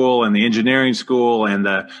art school and the engineering school and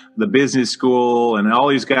the business school, and all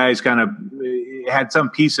these guys kind of had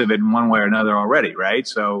some piece of it in one way or another already, right?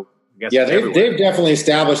 So I guess they've definitely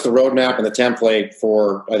established the roadmap and the template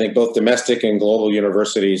for, I think, both domestic and global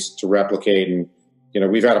universities to replicate. And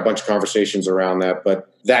we've had a bunch of conversations around that, but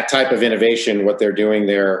that type of innovation, what they're doing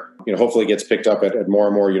there, hopefully gets picked up at more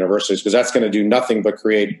and more universities, because that's going to do nothing but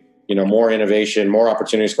create, more innovation, more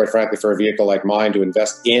opportunities, quite frankly, for a vehicle like mine to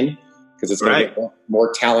invest in, because it's going to get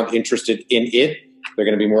more talent interested in it. They're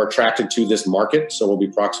going to be more attracted to this market, so we'll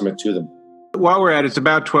be proximate to them. While we're at it, it's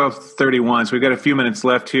about 12:31, so we've got a few minutes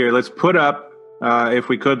left here. Let's put up, if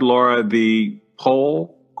we could, Laura, the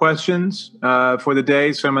poll questions for the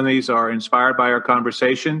day. Some of these are inspired by our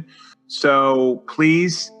conversation. So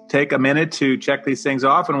please take a minute to check these things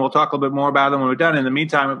off, and we'll talk a little bit more about them when we're done. In the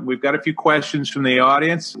meantime, we've got a few questions from the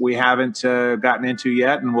audience we haven't gotten into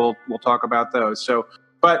yet, and we'll talk about those. So,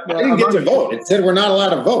 but I didn't get to vote. It said we're not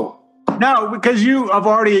allowed to vote. No, because you have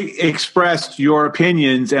already expressed your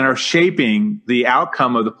opinions and are shaping the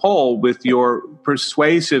outcome of the poll with your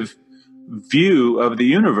persuasive view of the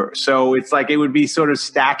universe. So it's like it would be sort of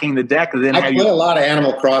stacking the deck. Then I play a lot of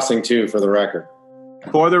Animal Crossing too, for the record.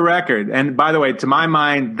 For the record. And by the way, to my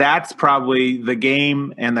mind, that's probably the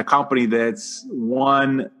game and the company that's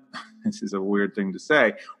won, this is a weird thing to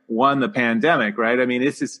say, won the pandemic, right? I mean,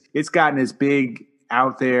 it's gotten as big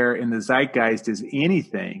out there in the zeitgeist as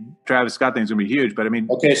anything. Travis Scott thing's gonna be huge, but I mean,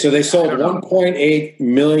 okay, so they sold 1.88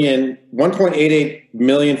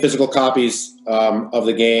 million physical copies of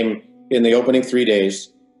the game in the opening 3 days.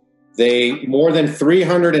 More than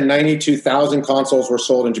 392,000 consoles were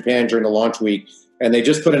sold in Japan during the launch week, and they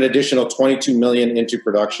just put an additional 22 million into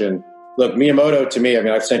production. Look, Miyamoto, to me,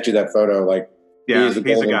 I've sent you that photo. Like, yeah, he's the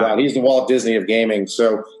golden god. He's the Walt Disney of gaming.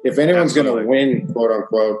 So if anyone's going to win, quote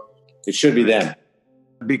unquote, it should be them.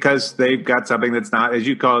 Because they've got something that's not, as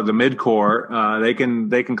you call it, the mid-core. They can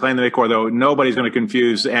claim the mid-core, though nobody's going to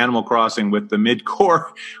confuse Animal Crossing with the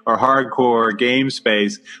mid-core or hardcore game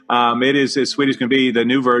space. It is as sweet as can be. The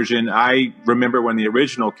new version, I remember when the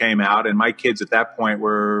original came out, and my kids at that point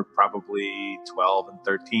were probably 12 and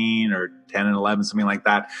 13 or 10 and 11, something like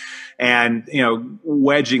that. And,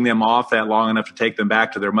 wedging them off that long enough to take them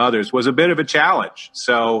back to their mothers was a bit of a challenge.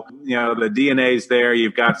 So, the DNA's there.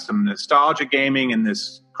 You've got some nostalgia gaming in this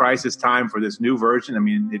crisis time for this new version. I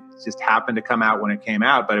mean, it just happened to come out when it came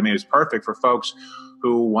out, but I mean, it was perfect for folks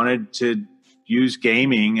who wanted to use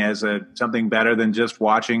gaming as something better than just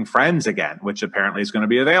watching Friends again, which apparently is going to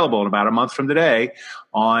be available in about a month from today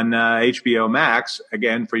on HBO Max,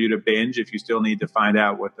 again, for you to binge if you still need to find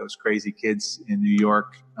out what those crazy kids in New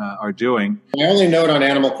York are doing. My only note on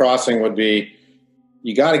Animal Crossing would be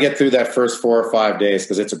you got to get through that first 4 or 5 days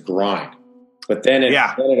because it's a grind. But then it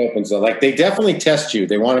opens up. Like, they definitely test you.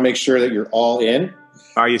 They want to make sure that you're all in.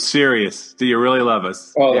 Are you serious? Do you really love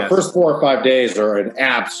us? Oh, yes. The first 4 or 5 days are an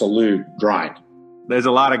absolute grind. There's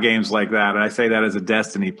a lot of games like that, and I say that as a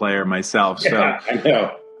Destiny player myself. So. Yeah, I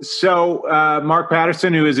know. So Mark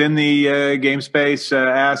Patterson, who is in the game space,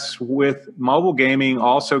 asks, with mobile gaming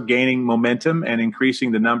also gaining momentum and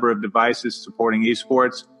increasing the number of devices supporting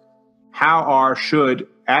esports, should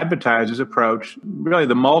advertisers approach really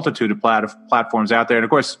the multitude of platforms out there. And of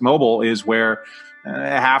course, mobile is where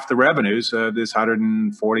half the revenues of this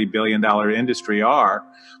 $140 billion industry are.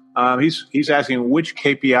 He's asking which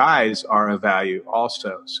KPIs are of value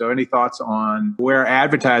also. So any thoughts on where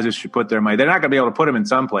advertisers should put their money? They're not going to be able to put them in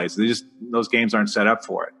some places. Those games aren't set up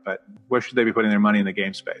for it. But where should they be putting their money in the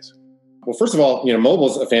game space? Well, first of all, mobile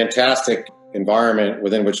is a fantastic environment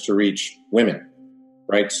within which to reach women,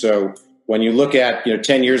 right? So when you look at,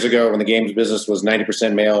 10 years ago when the games business was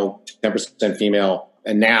 90% male, 10% female,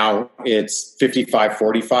 and now it's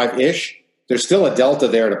 55-45-ish, there's still a delta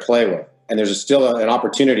there to play with. And there's still an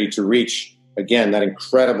opportunity to reach, again, that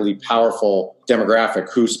incredibly powerful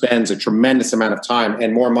demographic who spends a tremendous amount of time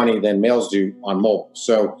and more money than males do on mobile.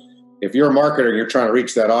 So if you're a marketer and you're trying to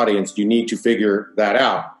reach that audience, you need to figure that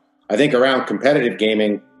out. I think around competitive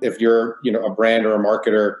gaming, if you're a brand or a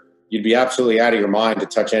marketer, you'd be absolutely out of your mind to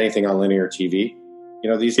touch anything on linear TV,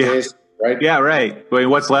 these days, right? Yeah, right. I mean,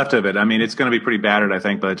 what's left of it? I mean, it's going to be pretty battered, I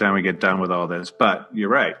think, by the time we get done with all this. But you're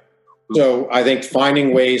right. So I think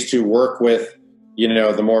finding ways to work with,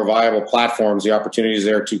 the more viable platforms, the opportunities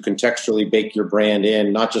there to contextually bake your brand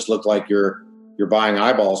in, not just look like you're buying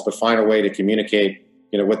eyeballs, but find a way to communicate,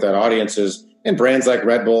 with that audience is. And brands like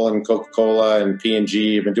Red Bull and Coca-Cola and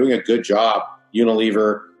P&G have been doing a good job.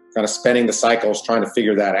 Unilever kind of spending the cycles trying to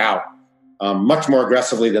figure that out much more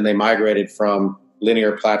aggressively than they migrated from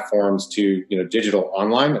linear platforms to digital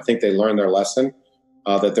online. I think they learned their lesson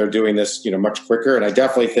that they're doing this much quicker. And I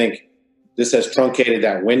definitely think this has truncated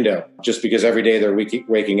that window just because every day they're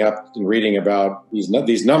waking up and reading about these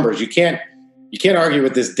numbers. You can't argue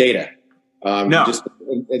with this data. No.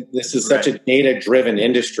 This is such a data-driven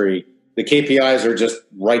industry. The KPIs are just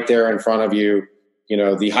right there in front of you.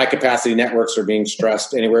 The high capacity networks are being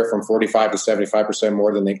stressed anywhere from 45 to 75%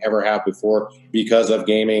 more than they ever have before because of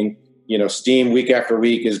gaming. Steam week after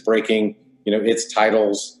week is breaking, its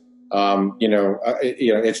titles,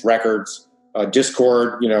 its records.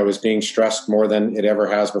 Discord, is being stressed more than it ever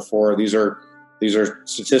has before. These are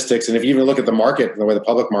statistics. And if you even look at the market and the way the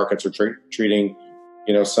public markets are treating,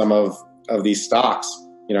 some of these stocks,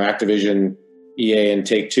 Activision, EA, and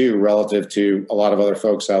Take-Two relative to a lot of other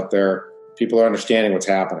folks out there, people are understanding what's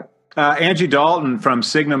happening. Angie Dalton from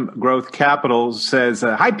Signum Growth Capital says,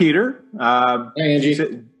 hi, Peter. Hi,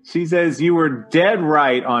 Angie. She says you were dead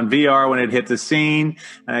right on VR when it hit the scene.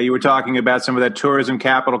 You were talking about some of that tourism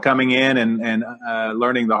capital coming in and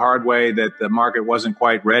learning the hard way that the market wasn't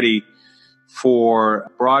quite ready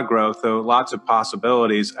for broad growth, though lots of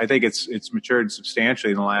possibilities. I think it's matured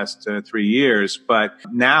substantially in the last 3 years. But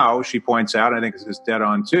now, she points out, I think this is dead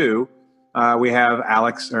on too, we have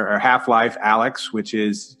Alex or Half-Life Alex, which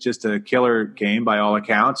is just a killer game by all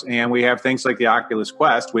accounts. And we have things like the Oculus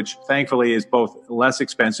Quest, which thankfully is both less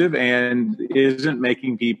expensive and isn't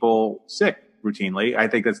making people sick routinely. I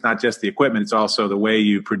think that's not just the equipment, it's also the way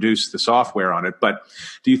you produce the software on it. But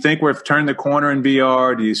do you think we've turned the corner in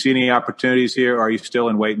VR? Do you see any opportunities here? Or are you still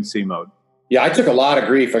in wait and see mode? Yeah, I took a lot of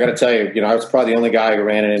grief. I got to tell you, I was probably the only guy who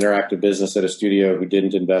ran an interactive business at a studio who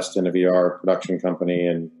didn't invest in a VR production company,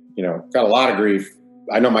 and got a lot of grief.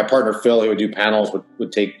 I know my partner Phil, who would do panels,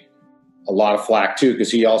 would take a lot of flack too,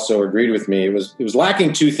 because he also agreed with me. It was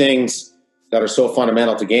lacking two things that are so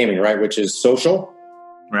fundamental to gaming, right? Which is social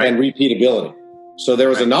and repeatability. So there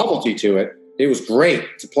was a novelty to it. It was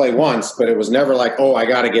great to play once, but it was never like, oh, I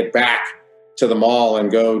got to get back to the mall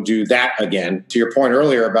and go do that again. To your point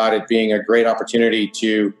earlier about it being a great opportunity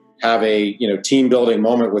to have a team building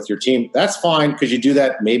moment with your team, that's fine because you do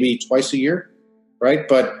that maybe twice a year, right?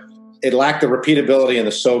 But it lacked the repeatability and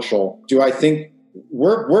the social. Do I think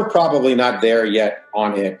we're probably not there yet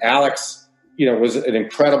on it? Alex, was an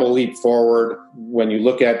incredible leap forward when you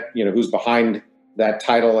look at who's behind that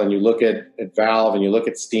title, and you look at Valve and you look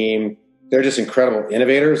at Steam. They're just incredible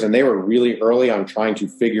innovators, and they were really early on trying to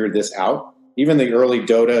figure this out. Even the early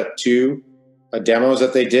Dota 2 demos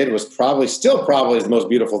that they did was probably the most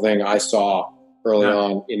beautiful thing I saw early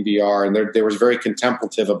on in VR. And they was very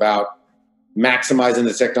contemplative about maximizing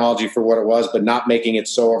the technology for what it was, but not making it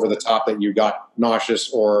so over the top that you got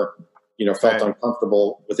nauseous or felt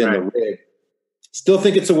uncomfortable within the rig. Still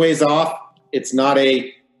think it's a ways off. It's not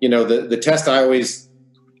the test I always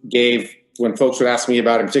gave when folks would ask me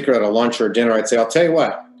about it, in particular at a lunch or dinner, I'd say, I'll tell you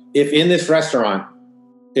what, if in this restaurant,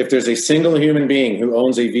 if there's a single human being who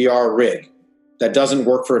owns a VR rig that doesn't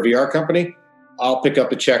work for a VR company, I'll pick up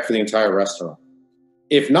the check for the entire restaurant.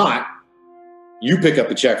 If not, you pick up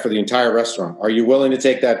the check for the entire restaurant. Are you willing to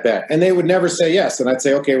take that bet? And they would never say yes. And I'd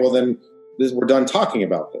say, okay, well then we're done talking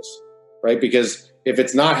about this, right? Because if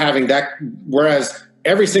it's not having that, whereas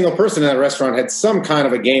every single person in that restaurant had some kind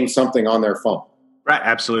of a game, something on their phone. Right.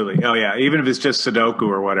 Absolutely. Oh yeah. Even if it's just Sudoku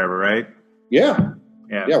or whatever, right? Yeah.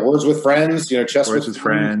 Yeah. Yeah. Words with Friends, chess Words with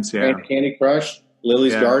Friends. Yeah. Candy Crush,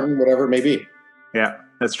 Lily's Garden, whatever it may be. Yeah,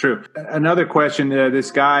 that's true. Another question.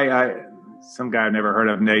 This guy, some guy I've never heard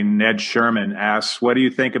of, named Ned Sherman, asks, "What do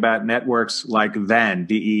you think about networks like Venn,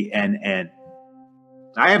 VENN?"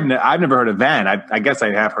 I've never heard of Venn. I guess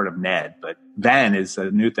I have heard of Ned, but Venn is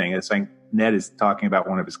a new thing. It's like Ned is talking about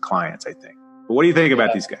one of his clients, I think. But what do you think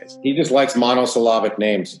about these guys? He just likes monosyllabic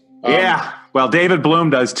names. Yeah. Well, David Bloom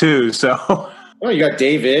does too. So. Well, you got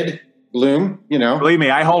David Bloom. Believe me,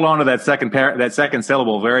 I hold on to that second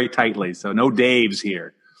syllable very tightly. So no Daves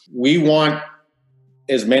here. We want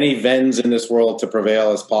as many Venns in this world to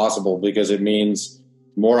prevail as possible because it means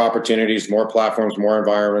more opportunities, more platforms, more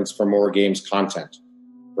environments for more games content,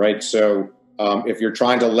 right? So if you're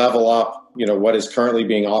trying to level up, what is currently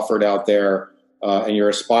being offered out there, and you're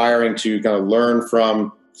aspiring to kind of learn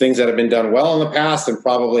from things that have been done well in the past and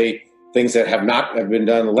probably things that have been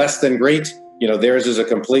done less than great, theirs is a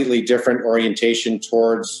completely different orientation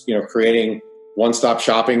towards, creating one-stop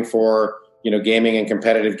shopping for, gaming and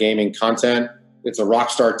competitive gaming content. It's a rock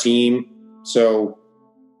star team. So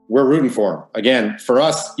we're rooting for them. Again, for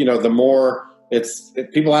us, the more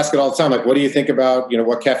people ask it all the time, like, what do you think about,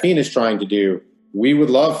 what Caffeine is trying to do? We would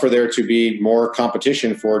love for there to be more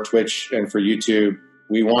competition for Twitch and for YouTube.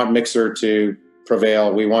 We want Mixer to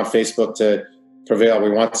prevail. We want Facebook to prevail. We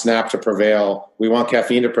want Snap to prevail. We want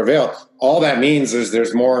Caffeine to prevail. All that means is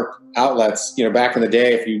there's more outlets. Back in the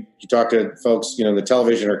day, if you talk to folks, in the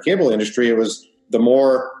television or cable industry, it was the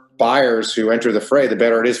more buyers who enter the fray, the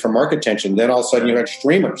better it is for market tension. Then all of a sudden you had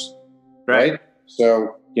streamers, right?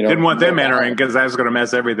 So, didn't want them entering because that was going to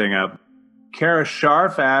mess everything up. Kara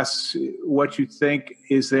Sharf asks what you think.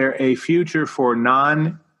 Is there a future for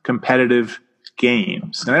non-competitive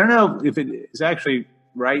games? And I don't know if it is actually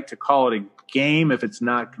right to call it a game if it's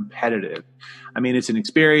not competitive. I mean, it's an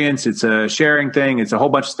experience, it's a sharing thing, it's a whole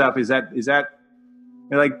bunch of stuff. Is that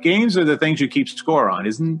like, games are the things you keep score on?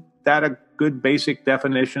 Isn't that a good basic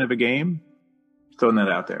definition of a game? Throwing that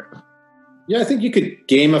out there. Yeah, I think you could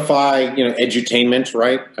gamify, edutainment,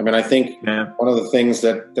 right? I mean, I think one of the things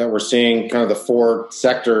that we're seeing, kind of the four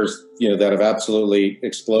sectors, that have absolutely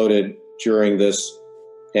exploded during this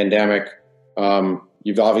pandemic.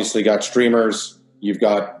 You've obviously got streamers, you've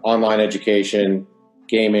got online education,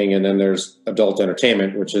 gaming, and then there's adult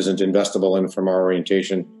entertainment, which isn't investable in from our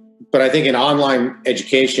orientation. But I think in online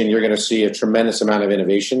education, you're going to see a tremendous amount of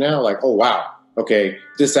innovation now. Like, oh, wow, okay,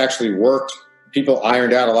 this actually worked. People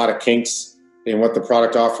ironed out a lot of kinks in what the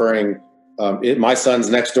product offering. My son's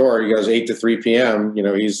next door. He goes 8 to 3 p.m.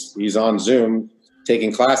 He's on Zoom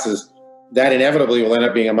taking classes. That inevitably will end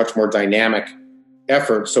up being a much more dynamic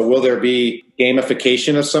effort. So will there be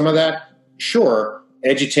gamification of some of that? Sure.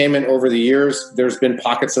 Edutainment over the years, there's been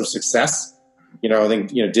pockets of success. I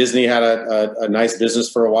think, Disney had a nice business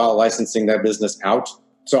for a while, licensing that business out.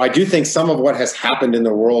 So I do think some of what has happened in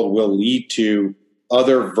the world will lead to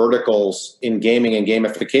other verticals in gaming and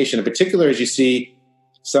gamification, in particular, as you see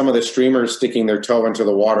some of the streamers sticking their toe into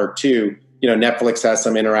the water too. Netflix has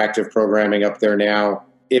some interactive programming up there now.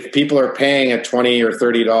 If people are paying a $20 or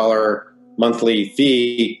 $30 monthly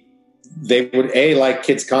fee, they would A, like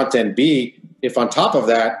kids content, B, if on top of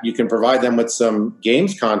that you can provide them with some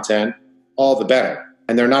games content, all the better.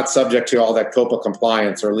 And they're not subject to all that COPPA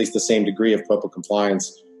compliance, or at least the same degree of COPPA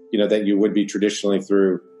compliance, that you would be traditionally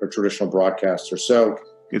through a traditional broadcaster. So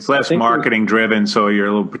it's less marketing driven, so you're a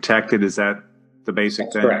little protected. Is that the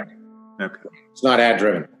basic thing? Correct. Okay. It's not ad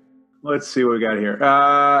driven. Let's see what we got here.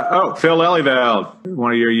 Phil Ellieveld,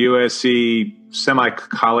 one of your USC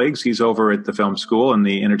semi-colleagues. He's over at the film school and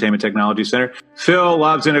the Entertainment Technology Center. Phil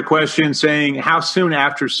lobs in a question saying, how soon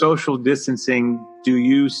after social distancing do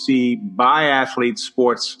you see biathlete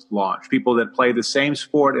sports launch? People that play the same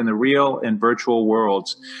sport in the real and virtual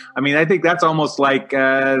worlds. I mean, I think that's almost like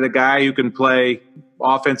the guy who can play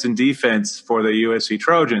offense and defense for the USC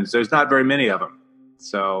Trojans. There's not very many of them.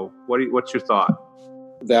 So what's your thought?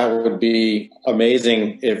 That would be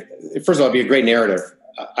amazing. If first of all, it'd be a great narrative.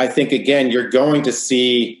 I think, again, you're going to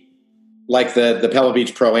see like the Pebble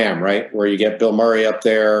Beach Pro-Am, right? Where you get Bill Murray up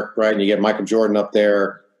there, right? And you get Michael Jordan up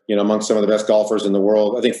there, amongst some of the best golfers in the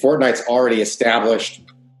world. I think Fortnite's already established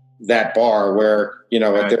that bar where,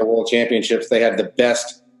 at their world championships, they had the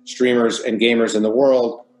best streamers and gamers in the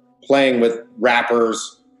world playing with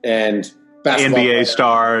rappers and, basketball NBA player.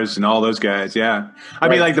 stars and all those guys. Yeah. I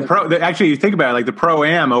mean, like actually you think about it, like the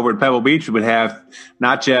Pro-Am over at Pebble Beach would have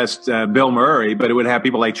not just Bill Murray, but it would have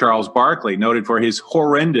people like Charles Barkley, noted for his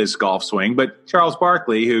horrendous golf swing, but Charles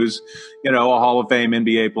Barkley, who's, a Hall of Fame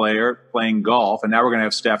NBA player playing golf. And now we're going to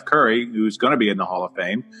have Steph Curry, who's going to be in the Hall of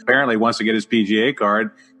Fame, apparently wants to get his PGA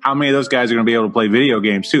card. How many of those guys are going to be able to play video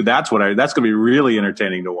games too? That's going to be really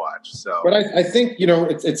entertaining to watch. So, but I think,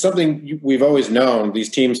 it's something we've always known. These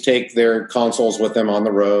teams take their consoles with them on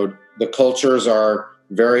the road. The cultures are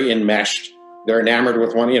very enmeshed. They're enamored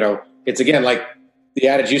with one, it's again, like the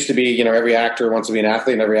adage used to be, every actor wants to be an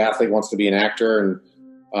athlete and every athlete wants to be an actor, and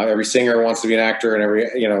every singer wants to be an actor and every,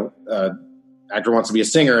 actor wants to be a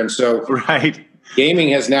singer. And so right. Gaming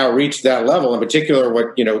has now reached that level, in particular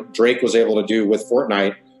what, Drake was able to do with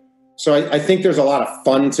Fortnite. So I think there's a lot of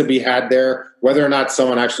fun to be had there, whether or not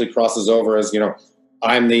someone actually crosses over as,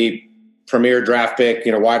 I'm the premier draft pick,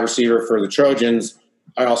 wide receiver for the Trojans.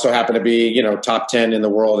 I also happen to be, top 10 in the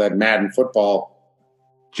world at Madden football.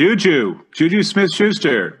 Juju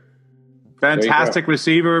Smith-Schuster, fantastic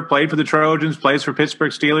receiver, played for the Trojans, plays for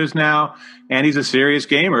Pittsburgh Steelers now, and he's a serious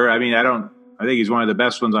gamer. I mean, I think he's one of the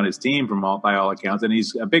best ones on his team by all accounts, and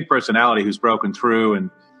he's a big personality who's broken through and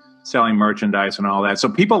selling merchandise and all that. So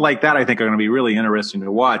people like that, I think, are going to be really interesting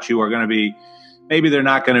to watch, who are going to be, maybe they're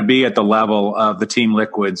not going to be at the level of the Team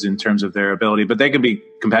Liquids in terms of their ability, but they can be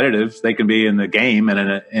competitive. They can be in the game,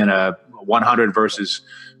 and in a 100 versus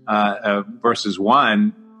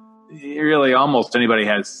one, really almost anybody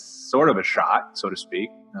has sort of a shot, so to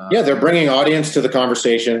speak. Yeah, they're bringing audience to the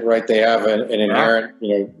conversation, right? They have an inherent,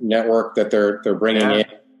 network that they're bringing in.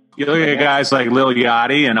 You look at guys like Lil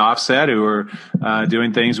Yachty and Offset, who are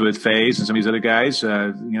doing things with FaZe and some of these other guys. They're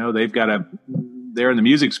in the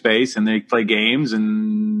music space and they play games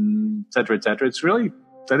and et cetera, et cetera. It's really,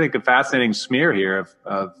 I think, a fascinating smear here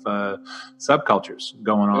of subcultures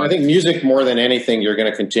going on. And I think music, more than anything, you're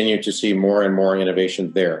going to continue to see more and more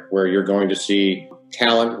innovation there, where you're going to see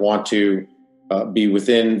talent want to be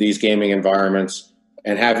within these gaming environments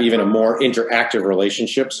and have even a more interactive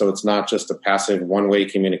relationship. So it's not just a passive one-way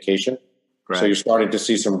communication. Right. So you're starting to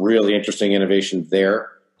see some really interesting innovation there.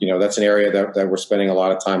 That's an area that we're spending a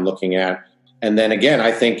lot of time looking at. And then again,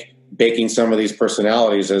 I think baking some of these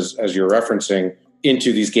personalities, as you're referencing,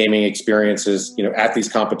 into these gaming experiences, at these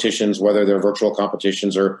competitions, whether they're virtual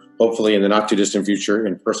competitions or hopefully in the not too distant future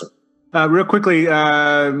in person. Real quickly,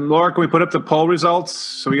 Laura, can we put up the poll results?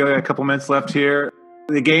 So we got a couple minutes left here.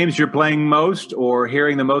 The games you're playing most or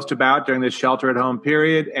hearing the most about during this shelter-at-home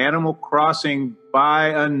period: Animal Crossing by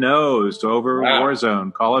a nose over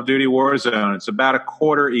Warzone, Call of Duty Warzone. It's about a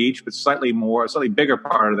quarter each, but slightly bigger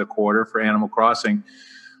part of the quarter for Animal Crossing.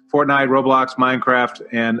 Fortnite, Roblox, Minecraft,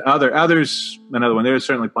 and others. Another one. There's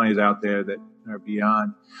certainly plenty out there that are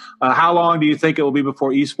beyond. How long do you think it will be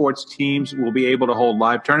before esports teams will be able to hold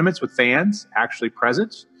live tournaments with fans actually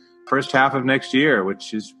present? First half of next year,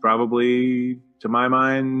 which is probably, to my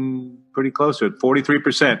mind, pretty close to it.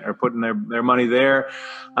 43% are putting their money there.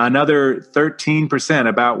 Another 13%,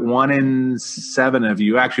 about 1 in 7 of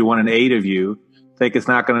you, actually 1 in 8 of you, think it's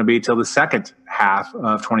not going to be till the second half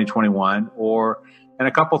of 2021. And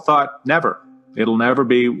a couple thought never. It'll never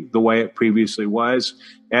be the way it previously was.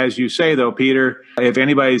 As you say, though, Peter, if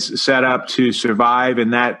anybody's set up to survive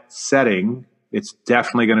in that setting, it's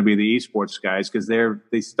definitely going to be the esports guys, because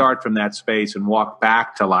they start from that space and walk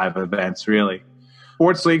back to live events, really.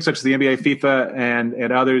 Sports leagues such as the NBA, FIFA,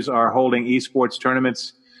 and others are holding esports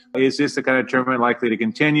tournaments. Is this the kind of tournament likely to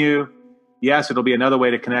continue? Yes, it'll be another way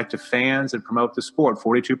to connect to fans and promote the sport.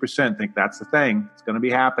 42% think that's the thing. It's going to be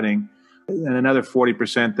happening. And another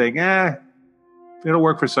 40% think, it'll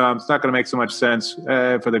work for some. It's not going to make so much sense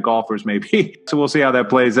for the golfers, maybe. So we'll see how that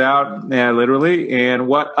plays out, literally. And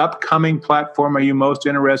what upcoming platform are you most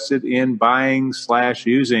interested in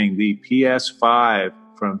buying/using? The PS5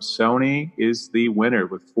 from Sony is the winner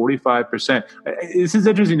with 45%. This is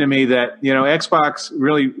interesting to me that, Xbox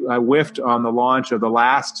really whiffed on the launch of the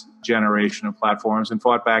last generation of platforms and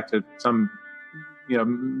fought back to some,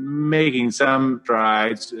 making some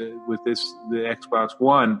strides with the Xbox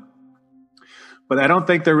One. But I don't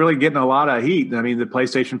think they're really getting a lot of heat. I mean, the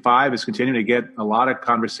PlayStation 5 is continuing to get a lot of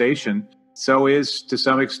conversation. So is, to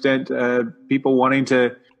some extent, people wanting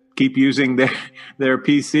to keep using their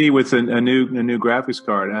PC with a new graphics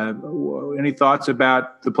card. Any thoughts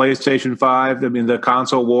about the PlayStation 5? I mean, the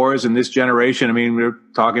console wars in this generation. I mean, we're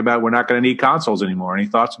talking about we're not going to need consoles anymore. Any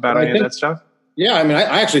thoughts about any of that stuff? Yeah, I mean,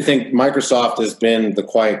 I actually think Microsoft has been the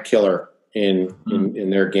quiet killer in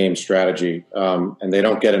their game strategy, and they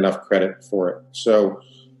don't get enough credit for it. So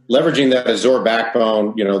leveraging that Azure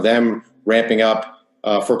backbone, them ramping up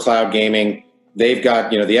for cloud gaming. They've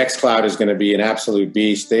got, the xCloud is going to be an absolute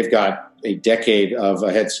beast. They've got a decade of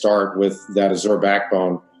a head start with that Azure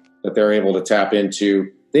backbone that they're able to tap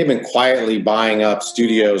into. They've been quietly buying up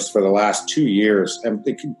studios for the last 2 years, and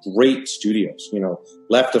great studios,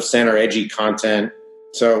 left of center, edgy content.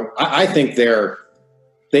 So I think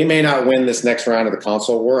they may not win this next round of the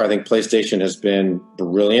console war. I think PlayStation has been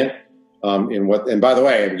brilliant and by the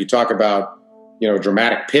way, you talk about,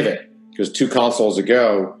 dramatic pivot, because 2 consoles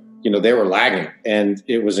ago, they were lagging, and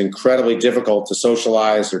it was incredibly difficult to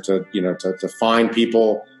socialize or to find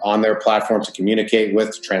people on their platform to communicate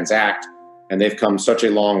with, to transact. And they've come such a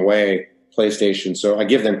long way, PlayStation. So I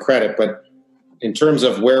give them credit. But in terms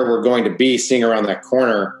of where we're going to be seeing around that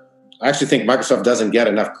corner, I actually think Microsoft doesn't get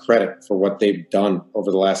enough credit for what they've done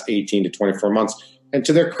over the last 18 to 24 months. And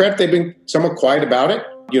to their credit, they've been somewhat quiet about it.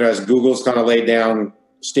 As Google's kind of laid down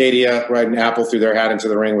Stadia, right, and Apple threw their hat into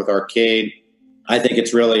the ring with Arcade. I think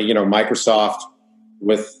it's really, Microsoft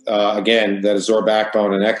with, again, that Azure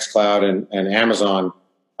backbone and xCloud and Amazon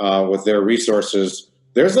with their resources.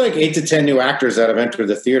 There's like 8 to 10 new actors that have entered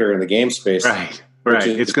the theater in the game space. Right.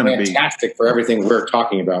 It's going to be fantastic for everything we're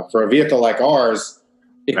talking about. For a vehicle like ours,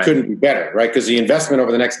 it couldn't be better, right? Because the investment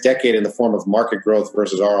over the next decade in the form of market growth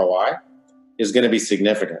versus ROI is going to be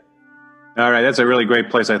significant. All right. That's a really great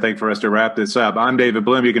place, I think, for us to wrap this up. I'm David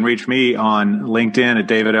Bloom. You can reach me on LinkedIn at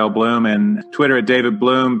David L. Bloom and Twitter at David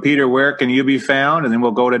Bloom. Peter, where can you be found? And then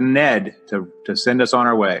we'll go to Ned to send us on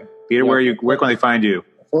our way. Peter, where can they find you?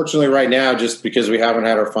 Fortunately, right now, just because we haven't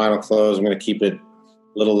had our final close, I'm going to keep it a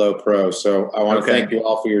little low pro. So I want to thank you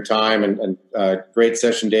all for your time and great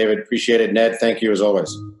session, David. Appreciate it. Ned, thank you as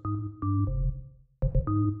always.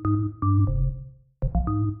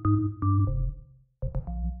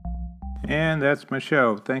 And that's my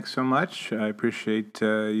show. Thanks so much. I appreciate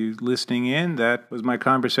you listening in. That was my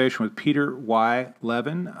conversation with Peter Y.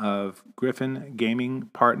 Levin of Griffin Gaming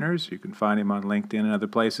Partners. You can find him on LinkedIn and other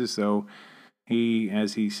places. So he,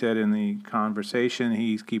 as he said in the conversation,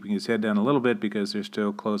 he's keeping his head down a little bit because they're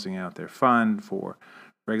still closing out their fund for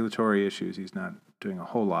regulatory issues. He's not doing a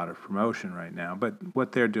whole lot of promotion right now, but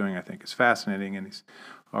what they're doing, I think, is fascinating, and he's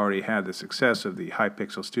already had the success of the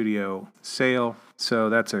Hypixel Studio sale, so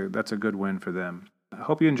that's a good win for them. I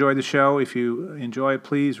hope you enjoyed the show. If you enjoy it,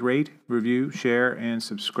 please rate, review, share, and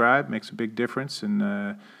subscribe. Makes a big difference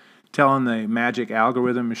in telling the magic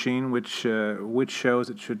algorithm machine which shows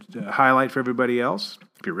it should highlight for everybody else.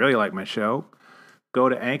 If you really like my show, go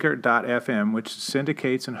to Anchor.fm, which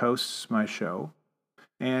syndicates and hosts my show,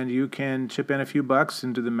 and you can chip in a few bucks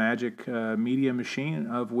into the magic media machine,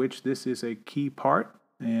 of which this is a key part,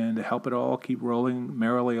 and to help it all keep rolling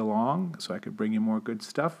merrily along so I could bring you more good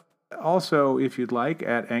stuff. Also, if you'd like,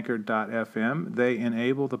 at Anchor.fm, they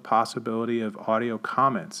enable the possibility of audio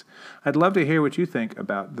comments. I'd love to hear what you think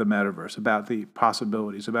about the metaverse, about the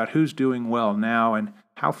possibilities, about who's doing well now and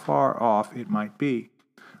how far off it might be.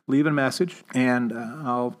 Leave a message, and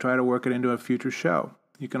I'll try to work it into a future show.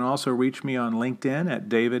 You can also reach me on LinkedIn at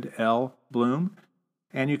David L. Bloom,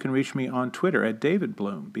 and you can reach me on Twitter at David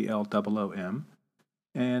Bloom, BLOOM.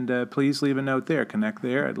 And please leave a note there. Connect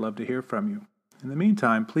there. I'd love to hear from you. In the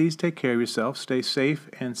meantime, please take care of yourself. Stay safe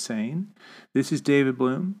and sane. This is David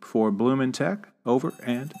Bloom for Bloom in Tech. Over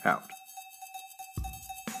and out.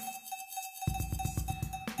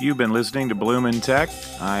 You've been listening to Bloom in Tech.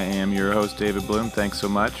 I am your host, David Bloom. Thanks so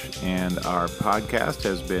much. And our podcast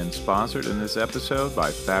has been sponsored in this episode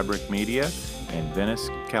by Fabric Media in Venice,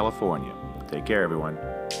 California. Take care, everyone.